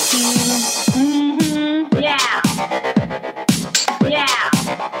 Fuck you. Mm-hmm. Yeah. Yeah.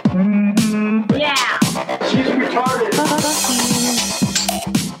 Mm-hmm. Yeah. She's retarded. Fuck you.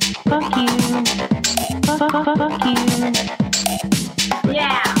 Fuck you.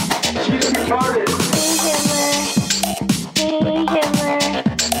 Yeah. She's retarded. Hey Hitler.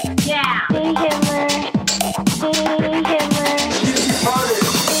 Yeah. Hey Hitler. Hey Hitler. She's retarded.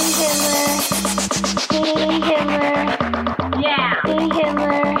 Hey Hitler. Yeah. Hey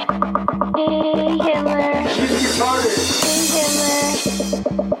Hitler. Hey Hitler. She's retarded.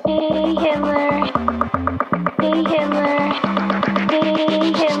 Hey Hitler. Hey Hitler.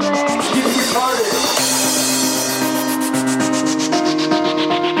 Hey Hitler. She's retarded.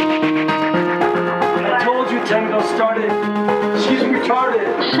 I told you Tango started. She's retarded.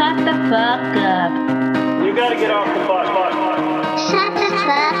 Shut the fuck up. You gotta get off the bus. Shut the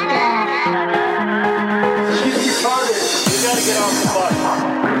fuck up. She's retarded. You gotta get off the bus.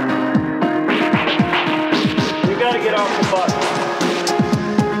 You gotta get off the bus.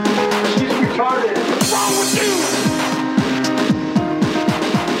 She's retarded. What's wrong with you?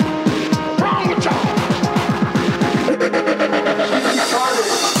 What's wrong with y'all?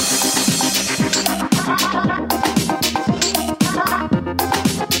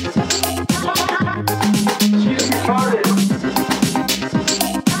 She's retarded.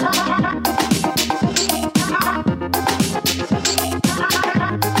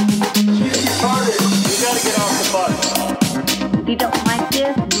 She's retarded. You gotta get off the bus. If you don't like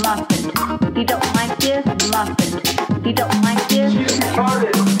this, lost it. If you don't like this, lost it. If you don't like this, She's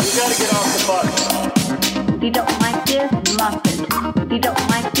retarded. You gotta get off the bus. if you don't like this, lost it. If you don't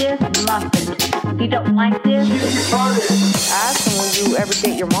like this, lost it. If you don't like this, She's retarded. Ask them, will you ever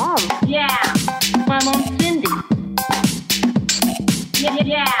date your mom? yeah. My mom's Cindy.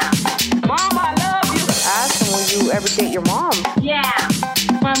 Yeah. Mom, I love you. Ask them, will you ever date your mom? Yeah.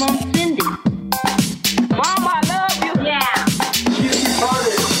 My mom's Cindy. Mom, I love you. Yeah. She's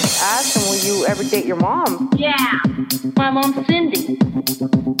retarded. Ask them, will you ever date your mom? Yeah. My mom's Cindy.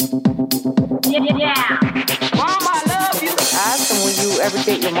 Yeah. Mom, I love you. Ask them, will you ever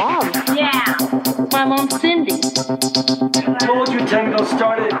date your mom? Yeah. My mom's Cindy. Told you Tango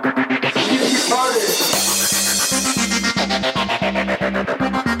started. She's retarded.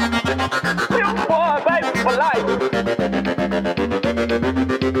 Boy, baby, for life.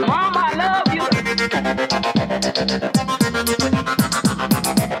 Mom, I love you.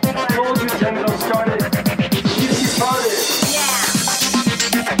 Told you Tango started. She's retarded.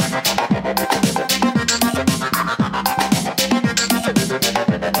 Yeah.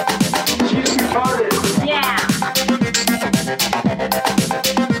 She's retarded. Yeah.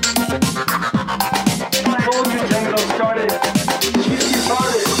 Told you Tango started. She's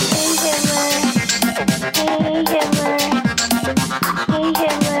retarded. Hey Hitler. Hey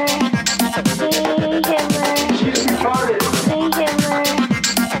Hitler. Hey Hitler. She's retarded. Hey Hitler.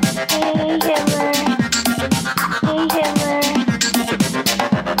 Hey Hitler. Hey Hitler.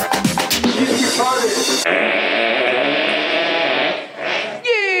 She's retarded.